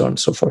groups and so on and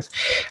so forth.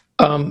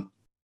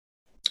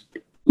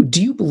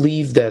 Do you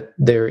believe that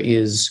there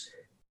is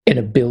an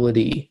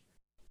ability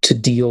to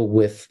deal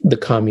with the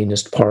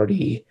Communist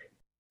Party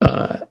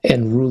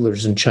and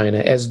rulers in China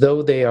as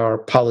though they are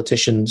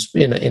politicians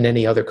in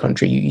any other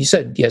country? You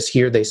said, yes,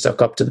 here they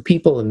suck up to the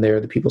people and there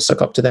the people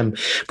suck up to them.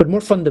 But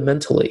more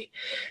fundamentally,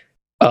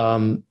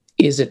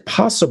 is it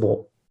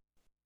possible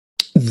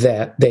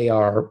that they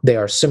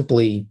are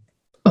simply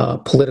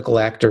political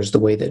actors the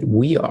way that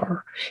we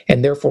are,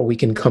 and therefore we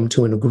can come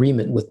to an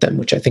agreement with them,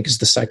 which I think is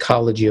the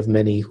psychology of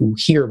many who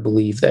here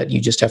believe that you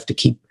just have to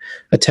keep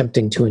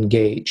attempting to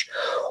engage?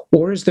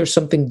 Or is there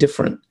something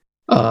different?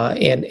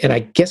 And I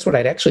guess what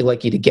I'd actually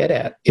like you to get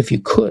at, if you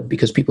could,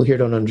 because people here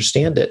don't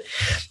understand it,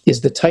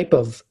 is the type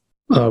of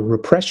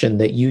repression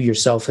that you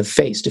yourself have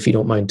faced, if you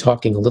don't mind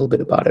talking a little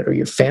bit about it, or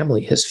your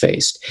family has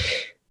faced,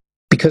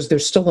 because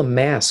there's still a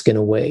mask in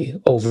a way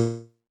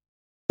over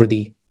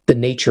the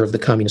nature of the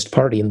Communist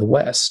Party in the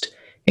West,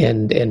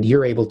 and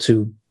you're able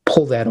to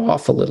pull that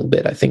off a little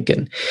bit, I think,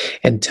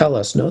 and tell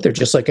us, no, they're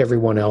just like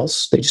everyone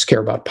else, they just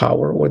care about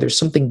power, or there's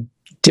something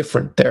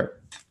different there.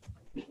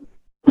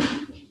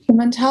 The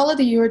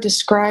mentality you're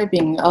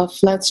describing of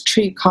let's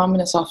treat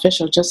communist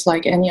official just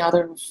like any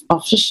other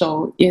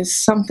official is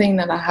something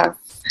that I have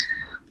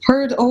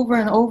heard over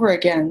and over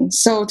again.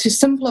 So to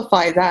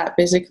simplify that,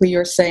 basically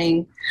you're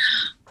saying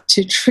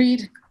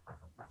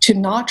to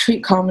not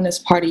treat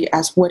Communist Party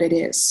as what it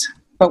is,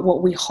 but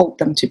what we hope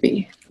them to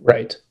be.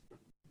 Right.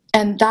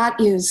 And that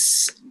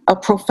is a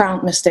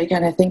profound mistake,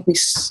 and I think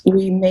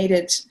we made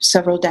it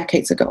several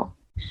decades ago.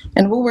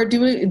 And what we're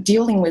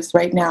dealing with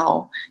right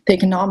now, the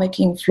economic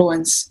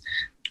influence,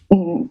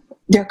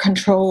 their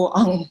control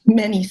on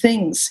many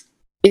things,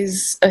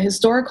 is a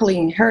historically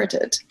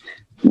inherited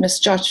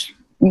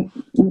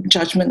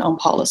misjudgment on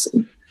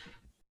policy.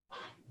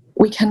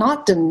 We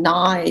cannot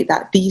deny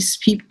that these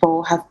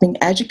people have been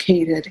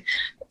educated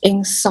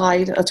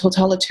inside a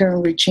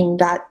totalitarian regime,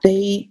 that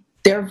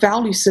their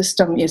value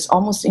system is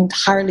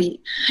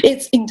entirely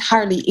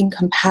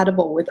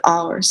incompatible with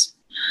ours.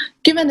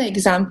 Given an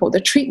example, the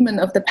treatment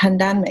of the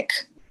pandemic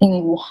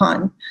in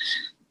Wuhan.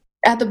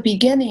 At the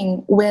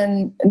beginning,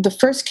 when the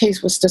first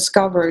case was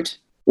discovered,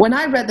 when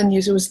I read the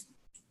news, it was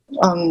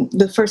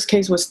the first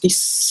case was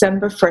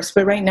December 1st,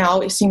 but right now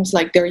it seems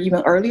like there are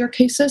even earlier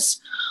cases.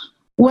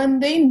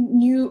 When they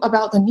knew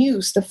about the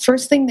news, the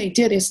first thing they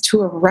did is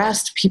to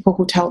arrest people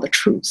who tell the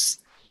truth.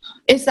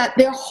 Is that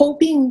they're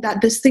hoping that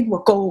this thing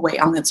will go away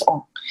on its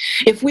own.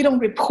 If we don't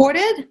report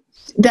it,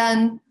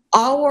 then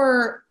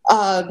our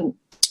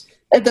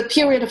the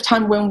period of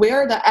time when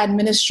we're the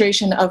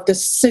administration of the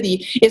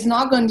city is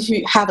not going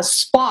to have a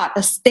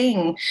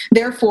sting.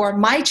 Therefore,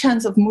 my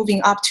chance of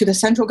moving up to the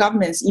central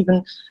government is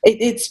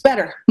it's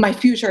better. My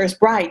future is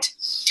bright.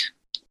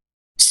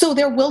 So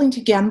they're willing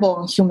to gamble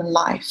on human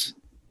life.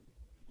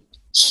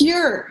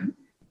 Here,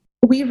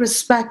 we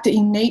respect the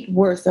innate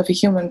worth of a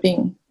human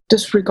being,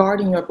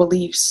 disregarding your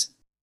beliefs,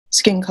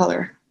 skin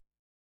color.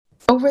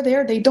 Over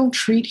there, they don't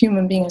treat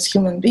human being as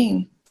human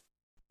being.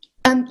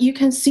 And you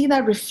can see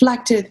that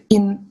reflected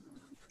in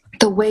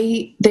the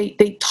way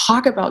they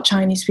talk about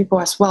Chinese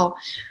people as well.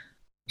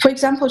 For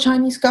example,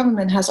 Chinese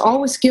government has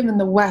always given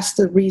the West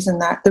the reason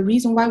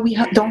why we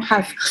don't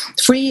have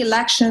free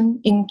election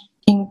in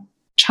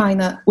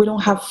China, we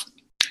don't have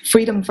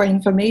freedom for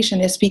information,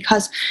 is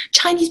because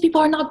Chinese people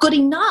are not good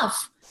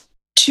enough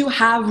to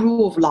have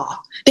rule of law.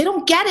 They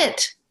don't get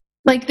it.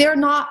 Like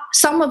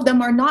some of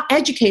them are not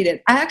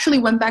educated. I actually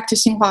went back to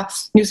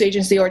Xinhua News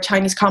Agency or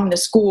Chinese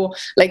Communist School,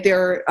 like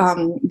their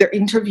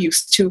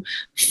interviews, to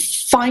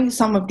find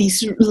some of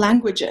these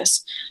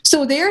languages.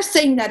 So they're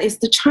saying that it's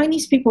the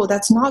Chinese people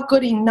that's not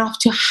good enough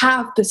to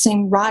have the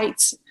same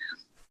rights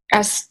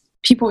as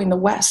people in the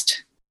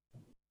West.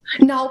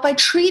 Now, by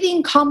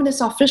treating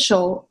communist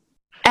official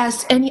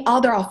as any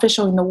other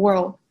official in the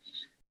world,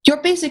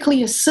 you're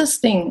basically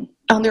assisting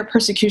on their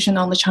persecution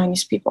on the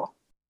Chinese people.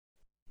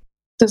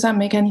 Does that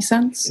make any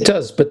sense? It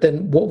does, but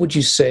then what would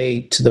you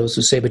say to those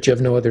who say, but you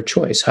have no other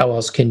choice? How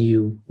else can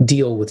you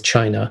deal with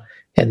China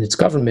and its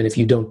government if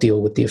you don't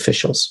deal with the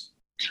officials?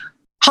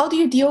 How do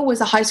you deal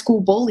with a high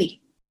school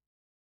bully?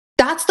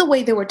 That's the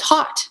way they were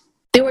taught.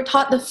 They were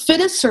taught the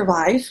fittest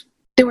survive.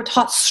 They were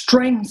taught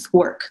strength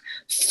work,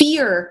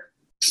 fear,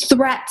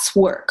 threats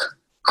work,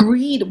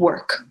 greed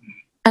work.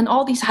 And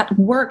all these had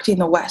worked in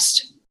the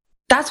West.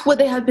 That's what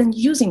they had been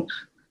using.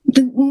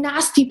 The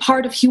nasty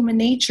part of human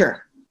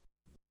nature.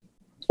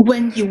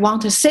 When you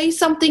want to say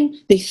something,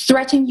 they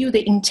threaten you,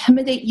 they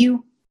intimidate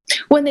you.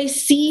 When they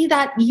see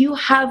that you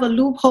have a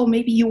loophole,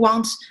 maybe you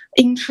want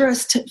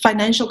interest,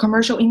 financial,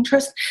 commercial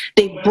interest,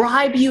 they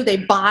bribe you, they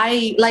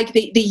buy, like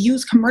they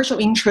use commercial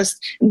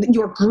interest,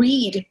 your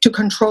greed to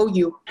control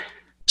you.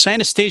 So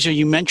Anastasia,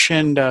 you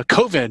mentioned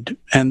COVID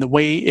and the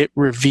way it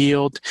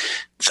revealed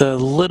the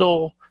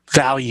little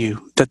value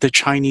that the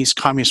Chinese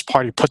Communist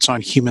Party puts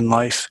on human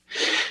life.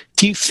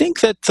 Do you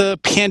think that the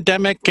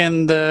pandemic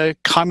and the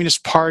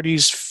Communist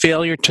Party's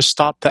failure to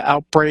stop the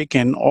outbreak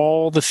and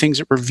all the things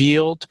it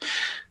revealed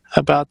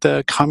about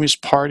the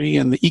Communist Party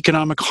and the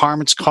economic harm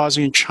it's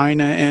causing in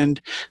China and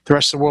the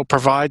rest of the world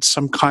provides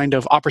some kind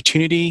of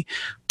opportunity,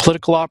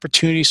 political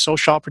opportunity,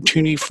 social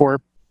opportunity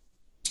for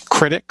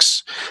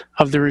critics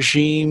of the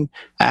regime,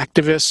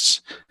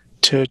 activists,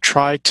 to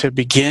try to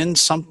begin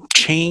some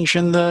change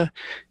in the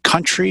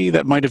country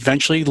that might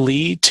eventually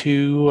lead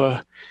to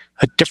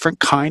a different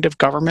kind of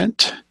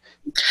government?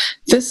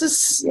 This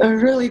is a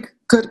really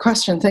good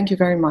question. Thank you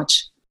very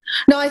much.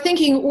 Now, I think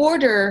in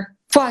order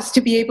for us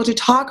to be able to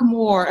talk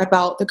more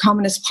about the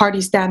Communist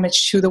Party's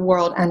damage to the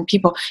world and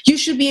people, you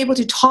should be able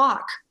to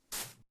talk.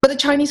 But the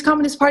Chinese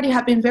Communist Party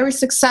have been very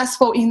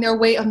successful in their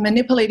way of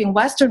manipulating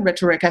Western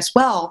rhetoric as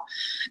well.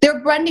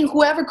 They're branding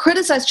whoever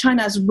criticized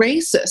China as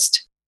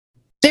racist.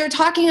 They're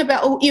talking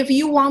about, oh, if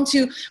you want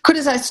to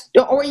criticize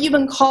or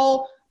even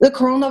call the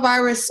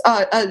coronavirus,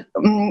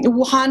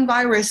 Wuhan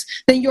virus,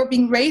 then you're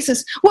being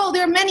racist. Well,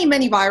 there are many,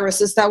 many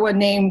viruses that were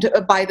named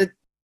by the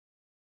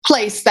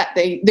place that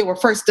they were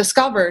first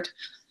discovered.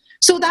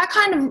 So that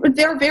kind of,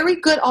 they're very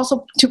good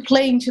also to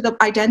play into the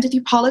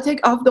identity politic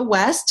of the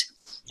West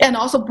and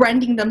also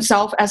branding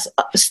themselves as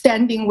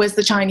standing with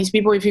the Chinese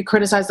people. If you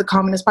criticize the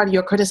Communist Party,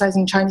 you're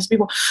criticizing Chinese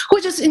people,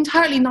 which is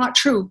entirely not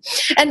true.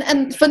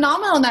 And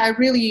phenomenon that I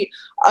really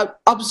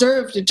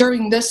observed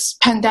during this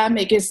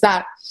pandemic is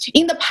that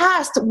in the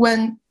past,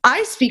 when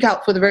I speak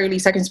out, for the very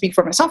least, I can speak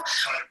for myself,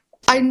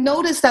 I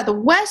noticed that the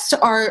West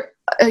are,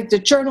 the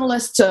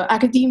journalists,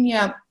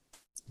 academia,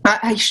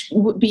 I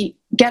would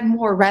get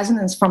more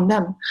resonance from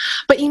them.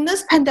 But in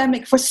this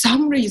pandemic, for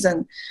some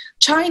reason,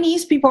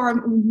 Chinese people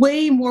are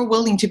way more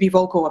willing to be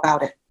vocal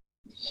about it.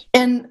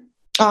 And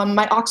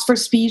my Oxford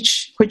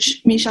speech,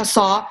 which Misha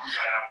saw,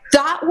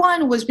 that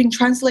one was being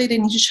translated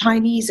into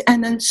Chinese,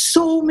 and then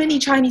so many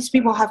Chinese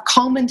people have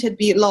commented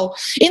below.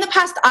 In the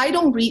past, I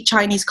don't read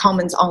Chinese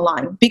comments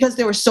online because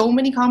there were so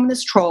many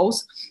communist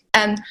trolls,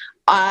 and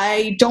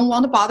I don't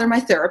want to bother my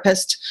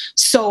therapist,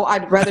 so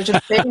I'd rather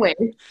just stay away.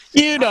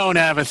 You don't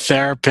have a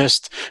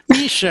therapist.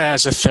 Misha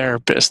has a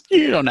therapist.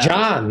 You don't have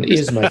John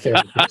is my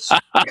therapist.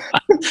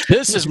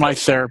 This is my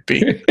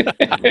therapy.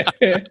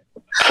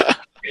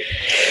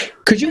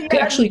 Could you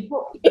actually...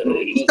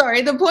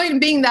 Sorry, the point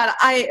being that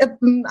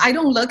I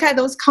don't look at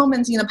those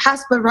comments in the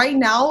past, but right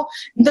now,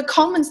 the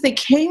comments, they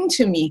came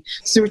to me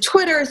through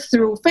Twitter,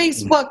 through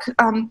Facebook.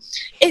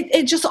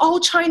 It just all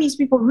Chinese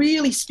people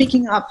really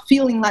speaking up,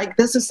 feeling like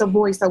this is the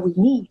voice that we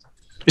need.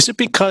 Is it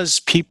because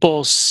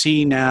people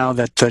see now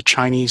that the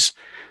Chinese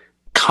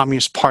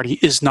Communist Party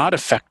is not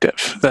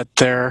effective,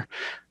 that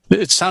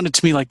it sounded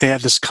to me like they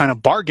have this kind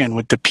of bargain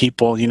with the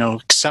people,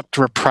 accept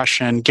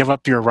repression, give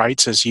up your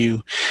rights, as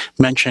you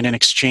mentioned, in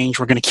exchange,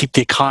 we're going to keep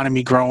the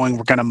economy growing,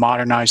 we're going to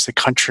modernize the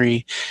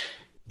country.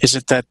 Is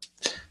it that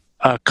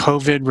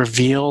COVID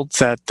revealed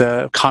that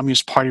the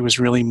Communist Party was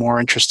really more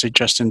interested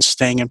just in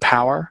staying in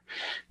power?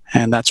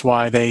 And that's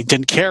why they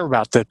didn't care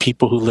about the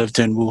people who lived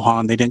in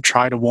Wuhan. They didn't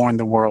try to warn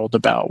the world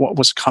about what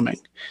was coming.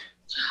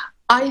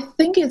 I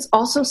think it's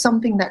also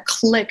something that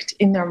clicked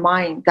in their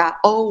mind that,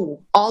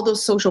 all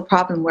those social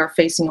problems we're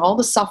facing, all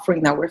the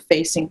suffering that we're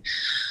facing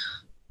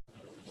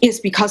is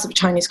because of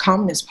Chinese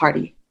Communist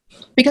Party.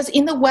 Because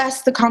in the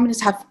West, the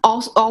communists have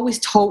always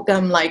told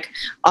them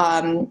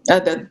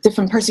the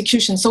different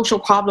persecution, social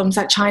problems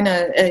that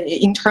China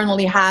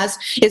internally has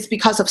is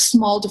because of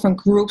small different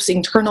groups,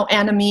 internal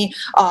enemy,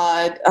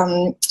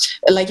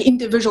 like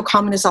individual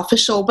communist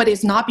official, but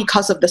it's not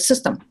because of the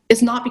system.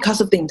 It's not because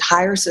of the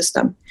entire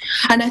system.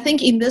 And I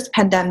think in this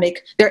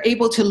pandemic, they're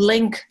able to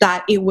link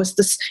that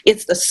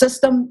it's the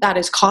system that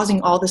is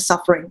causing all the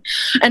suffering.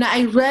 And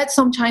I read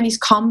some Chinese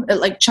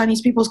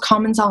people's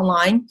comments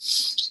online.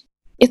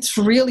 It's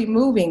really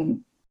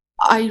moving.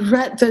 I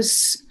read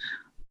this,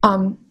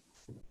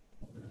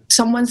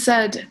 someone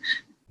said,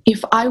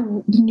 if I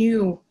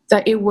knew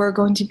that it were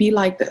going to be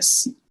like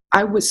this,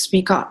 I would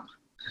speak up.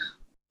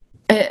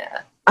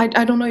 I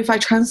don't know if I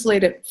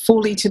translate it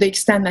fully to the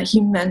extent that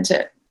he meant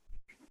it.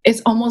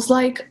 It's almost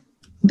like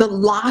the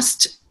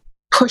last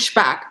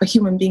pushback a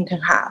human being can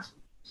have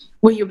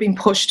when you're being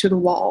pushed to the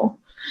wall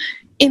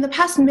in the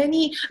past,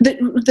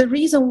 the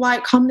reason why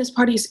Communist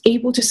Party is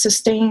able to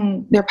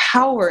sustain their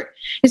power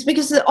is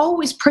because they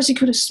always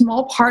persecute a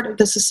small part of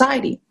the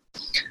society,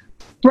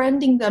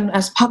 branding them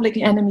as public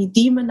enemy,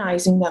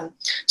 demonizing them.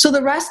 So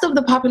the rest of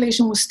the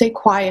population will stay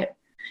quiet.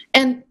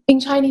 And in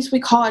Chinese,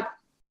 we call it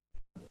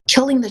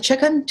killing the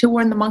chicken to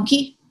warn the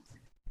monkey.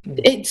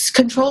 It's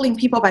controlling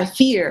people by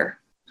fear.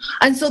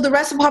 And so the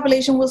rest of the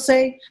population will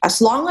say,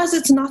 as long as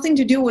it's nothing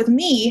to do with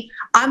me,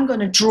 I'm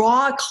going to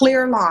draw a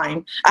clear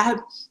line.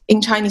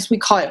 In Chinese, we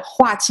call it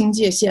划清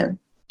界限,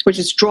 which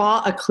is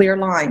draw a clear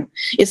line.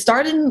 It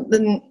started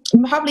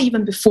probably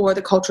even before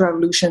the Cultural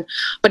Revolution,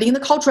 but in the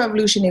Cultural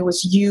Revolution, it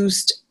was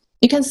used.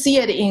 You can see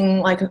it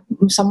in like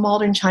some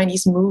modern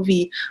Chinese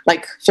movie,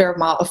 like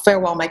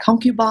Farewell My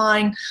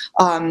Concubine.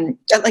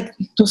 Like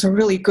those are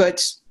really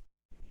good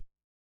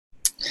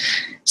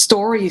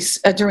stories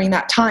during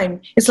that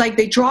time. It's like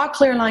they draw a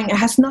clear line. It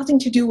has nothing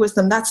to do with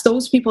them. That's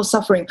those people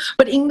suffering.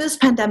 But in this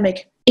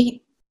pandemic,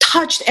 it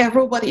touched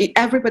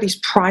everybody's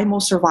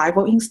primal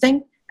survival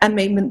instinct and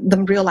made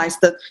them realize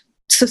the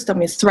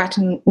system is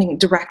threatening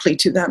directly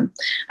to them.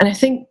 And I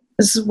think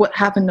this is what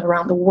happened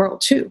around the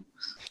world too.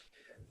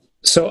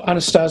 So,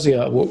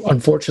 Anastasia,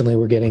 unfortunately,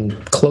 we're getting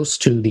close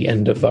to the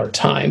end of our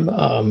time.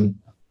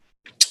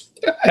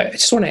 I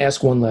just want to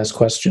ask one last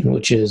question,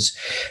 which is,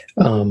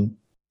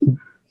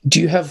 do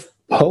you have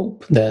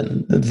hope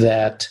then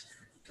that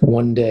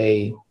one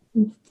day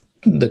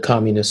the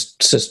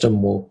communist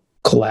system will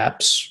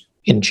collapse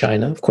in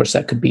China? Of course,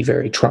 that could be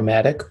very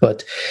traumatic,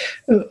 but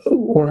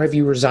or have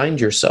you resigned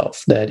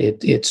yourself that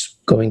it's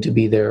going to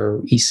be there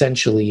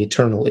essentially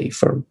eternally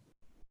for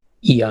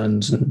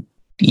eons and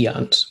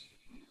eons?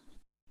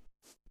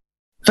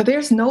 But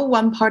there's no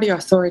one-party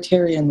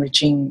authoritarian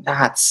regime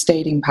that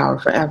stayed in power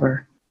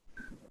forever.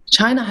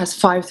 China has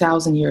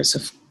 5,000 years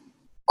of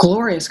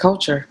glorious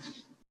culture.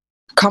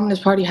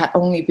 Communist Party had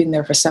only been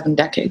there for 7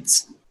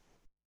 decades.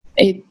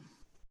 It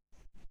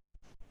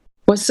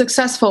was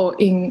successful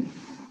in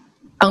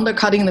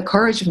undercutting the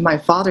courage of my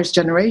father's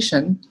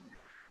generation.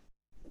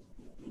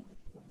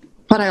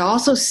 But I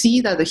also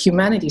see that the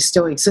humanity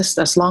still exists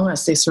as long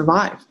as they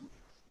survive.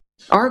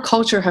 Our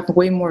culture have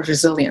way more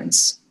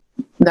resilience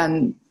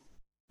than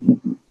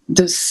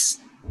this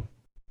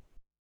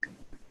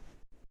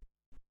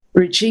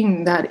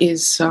regime that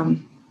is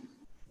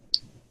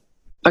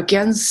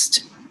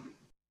against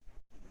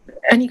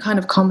any kind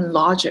of common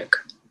logic.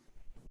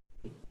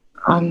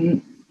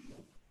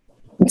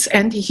 It's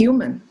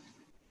anti-human.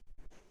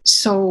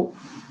 So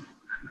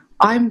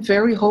I'm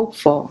very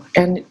hopeful.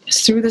 And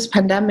through this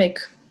pandemic,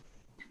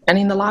 and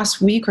in the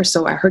last week or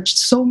so, I heard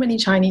so many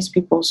Chinese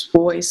people's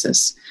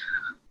voices.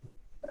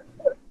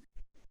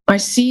 I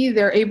see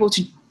they're able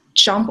to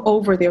jump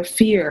over their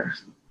fear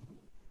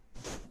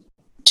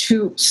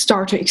to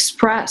start to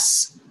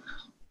express.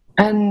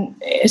 And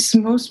it's the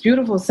most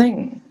beautiful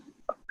thing.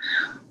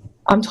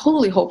 I'm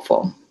totally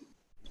hopeful.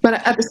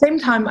 But at the same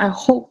time, I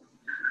hope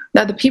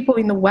that the people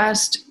in the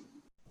West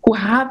who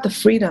have the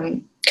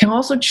freedom can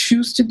also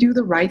choose to do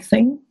the right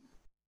thing.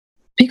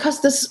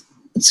 Because this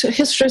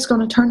history is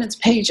going to turn its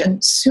page,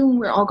 and soon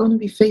we're all going to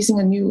be facing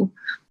a new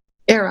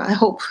era. I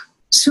hope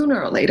sooner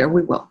or later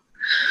we will.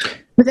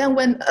 But then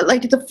when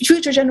the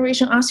future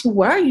generation asks you,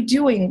 what are you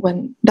doing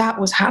when that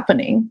was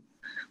happening?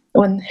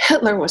 When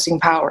Hitler was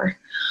in power,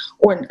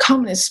 or when the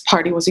Communist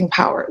Party was in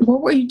power,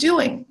 what were you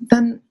doing?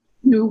 Then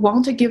you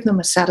want to give them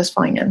a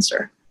satisfying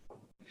answer.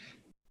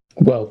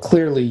 Well,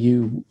 clearly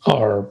you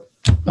are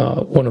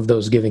one of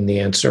those giving the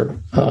answer,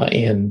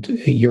 and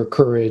your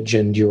courage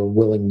and your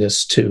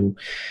willingness to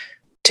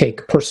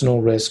take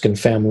personal risk and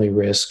family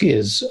risk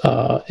is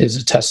a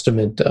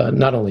testament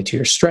not only to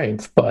your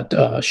strength, but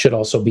should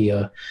also be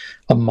a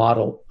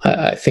model,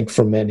 I think,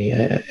 for many.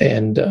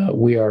 And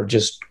we are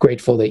just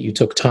grateful that you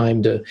took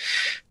time to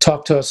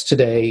talk to us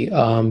today,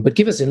 but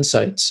give us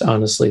insights,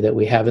 honestly, that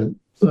we haven't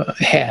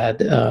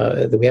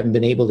that we haven't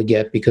been able to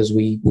get because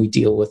we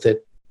deal with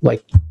it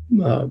like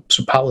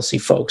some policy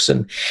folks.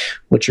 And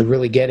what you're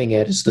really getting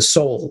at is the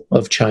soul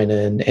of China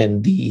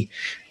and the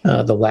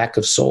lack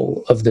of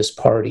soul of this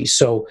party.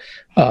 So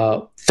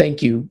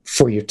thank you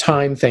for your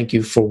time. Thank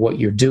you for what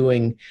you're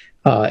doing.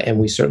 And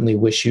we certainly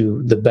wish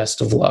you the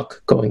best of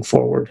luck going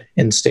forward,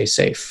 and stay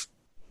safe.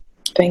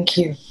 Thank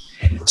you.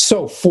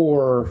 So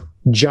for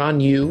John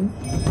Yu,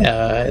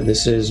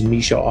 this is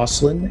Misha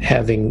Auslin,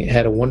 having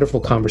had a wonderful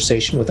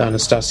conversation with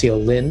Anastasia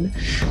Lin.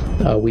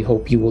 We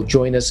hope you will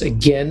join us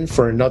again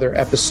for another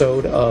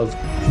episode of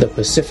The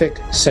Pacific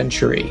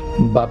Century.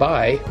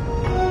 Bye-bye.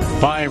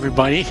 Bye,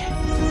 everybody.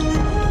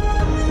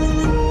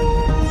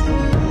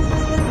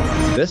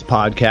 This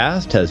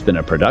podcast has been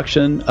a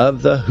production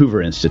of the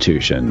Hoover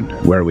Institution,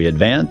 where we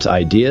advance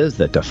ideas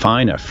that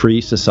define a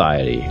free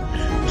society.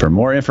 For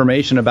more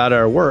information about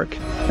our work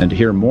and to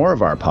hear more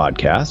of our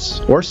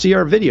podcasts or see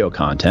our video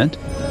content,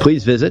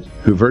 please visit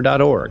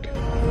hoover.org.